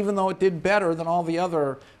economy, even though it did better than all the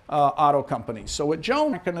other auto companies. So what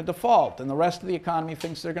Jones is going to default, and the rest of the economy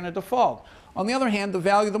thinks they're going to default. On the other hand, the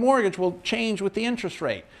value of the mortgage will change with the interest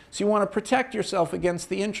rate. So you want to protect yourself against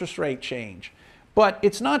the interest rate change. But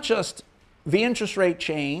it's not just the interest rate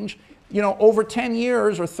change. Over 10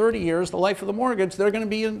 years or 30 years, the life of the mortgage, there are going to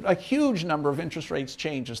be a huge number of interest rates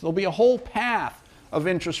changes. There'll be a whole path of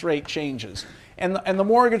interest rate changes. And the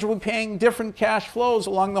mortgage will be paying different cash flows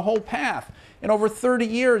along the whole path. And over 30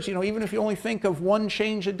 years, even if you only think of one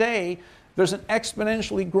change a day, there's an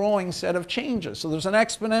exponentially growing set of changes. So there's an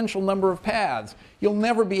exponential number of paths. You'll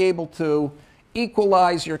never be able to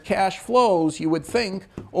equalize your cash flows, you would think,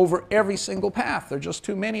 over every single path. There are just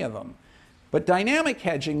too many of them. But dynamic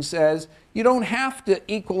hedging says you don't have to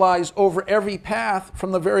equalize over every path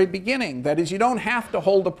from the very beginning. That is, you don't have to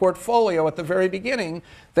hold a portfolio at the very beginning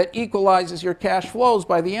that equalizes your cash flows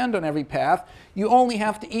by the end on every path. You only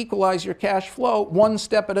have to equalize your cash flow one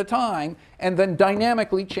step at a time and then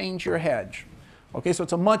dynamically change your hedge. Okay, so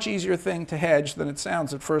it's a much easier thing to hedge than it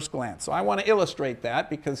sounds at first glance. So I want to illustrate that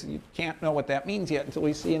because you can't know what that means yet until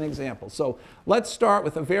we see an example. So let's start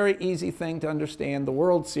with a very easy thing to understand, the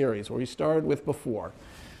World Series, where we started with before.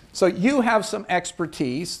 So you have some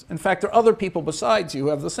expertise. In fact, there are other people besides you who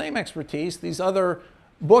have the same expertise. These other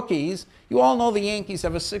bookies, you all know the Yankees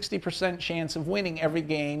have a 60% chance of winning every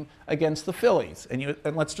game against the Phillies. And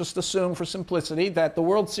let's just assume for simplicity that the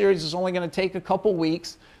World Series is only going to take a couple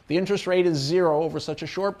weeks. The interest rate is 0 over such a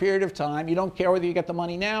short period of time. You don't care whether you get the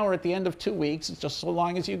money now or at the end of 2 weeks. It's just so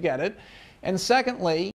long as you get it. And secondly,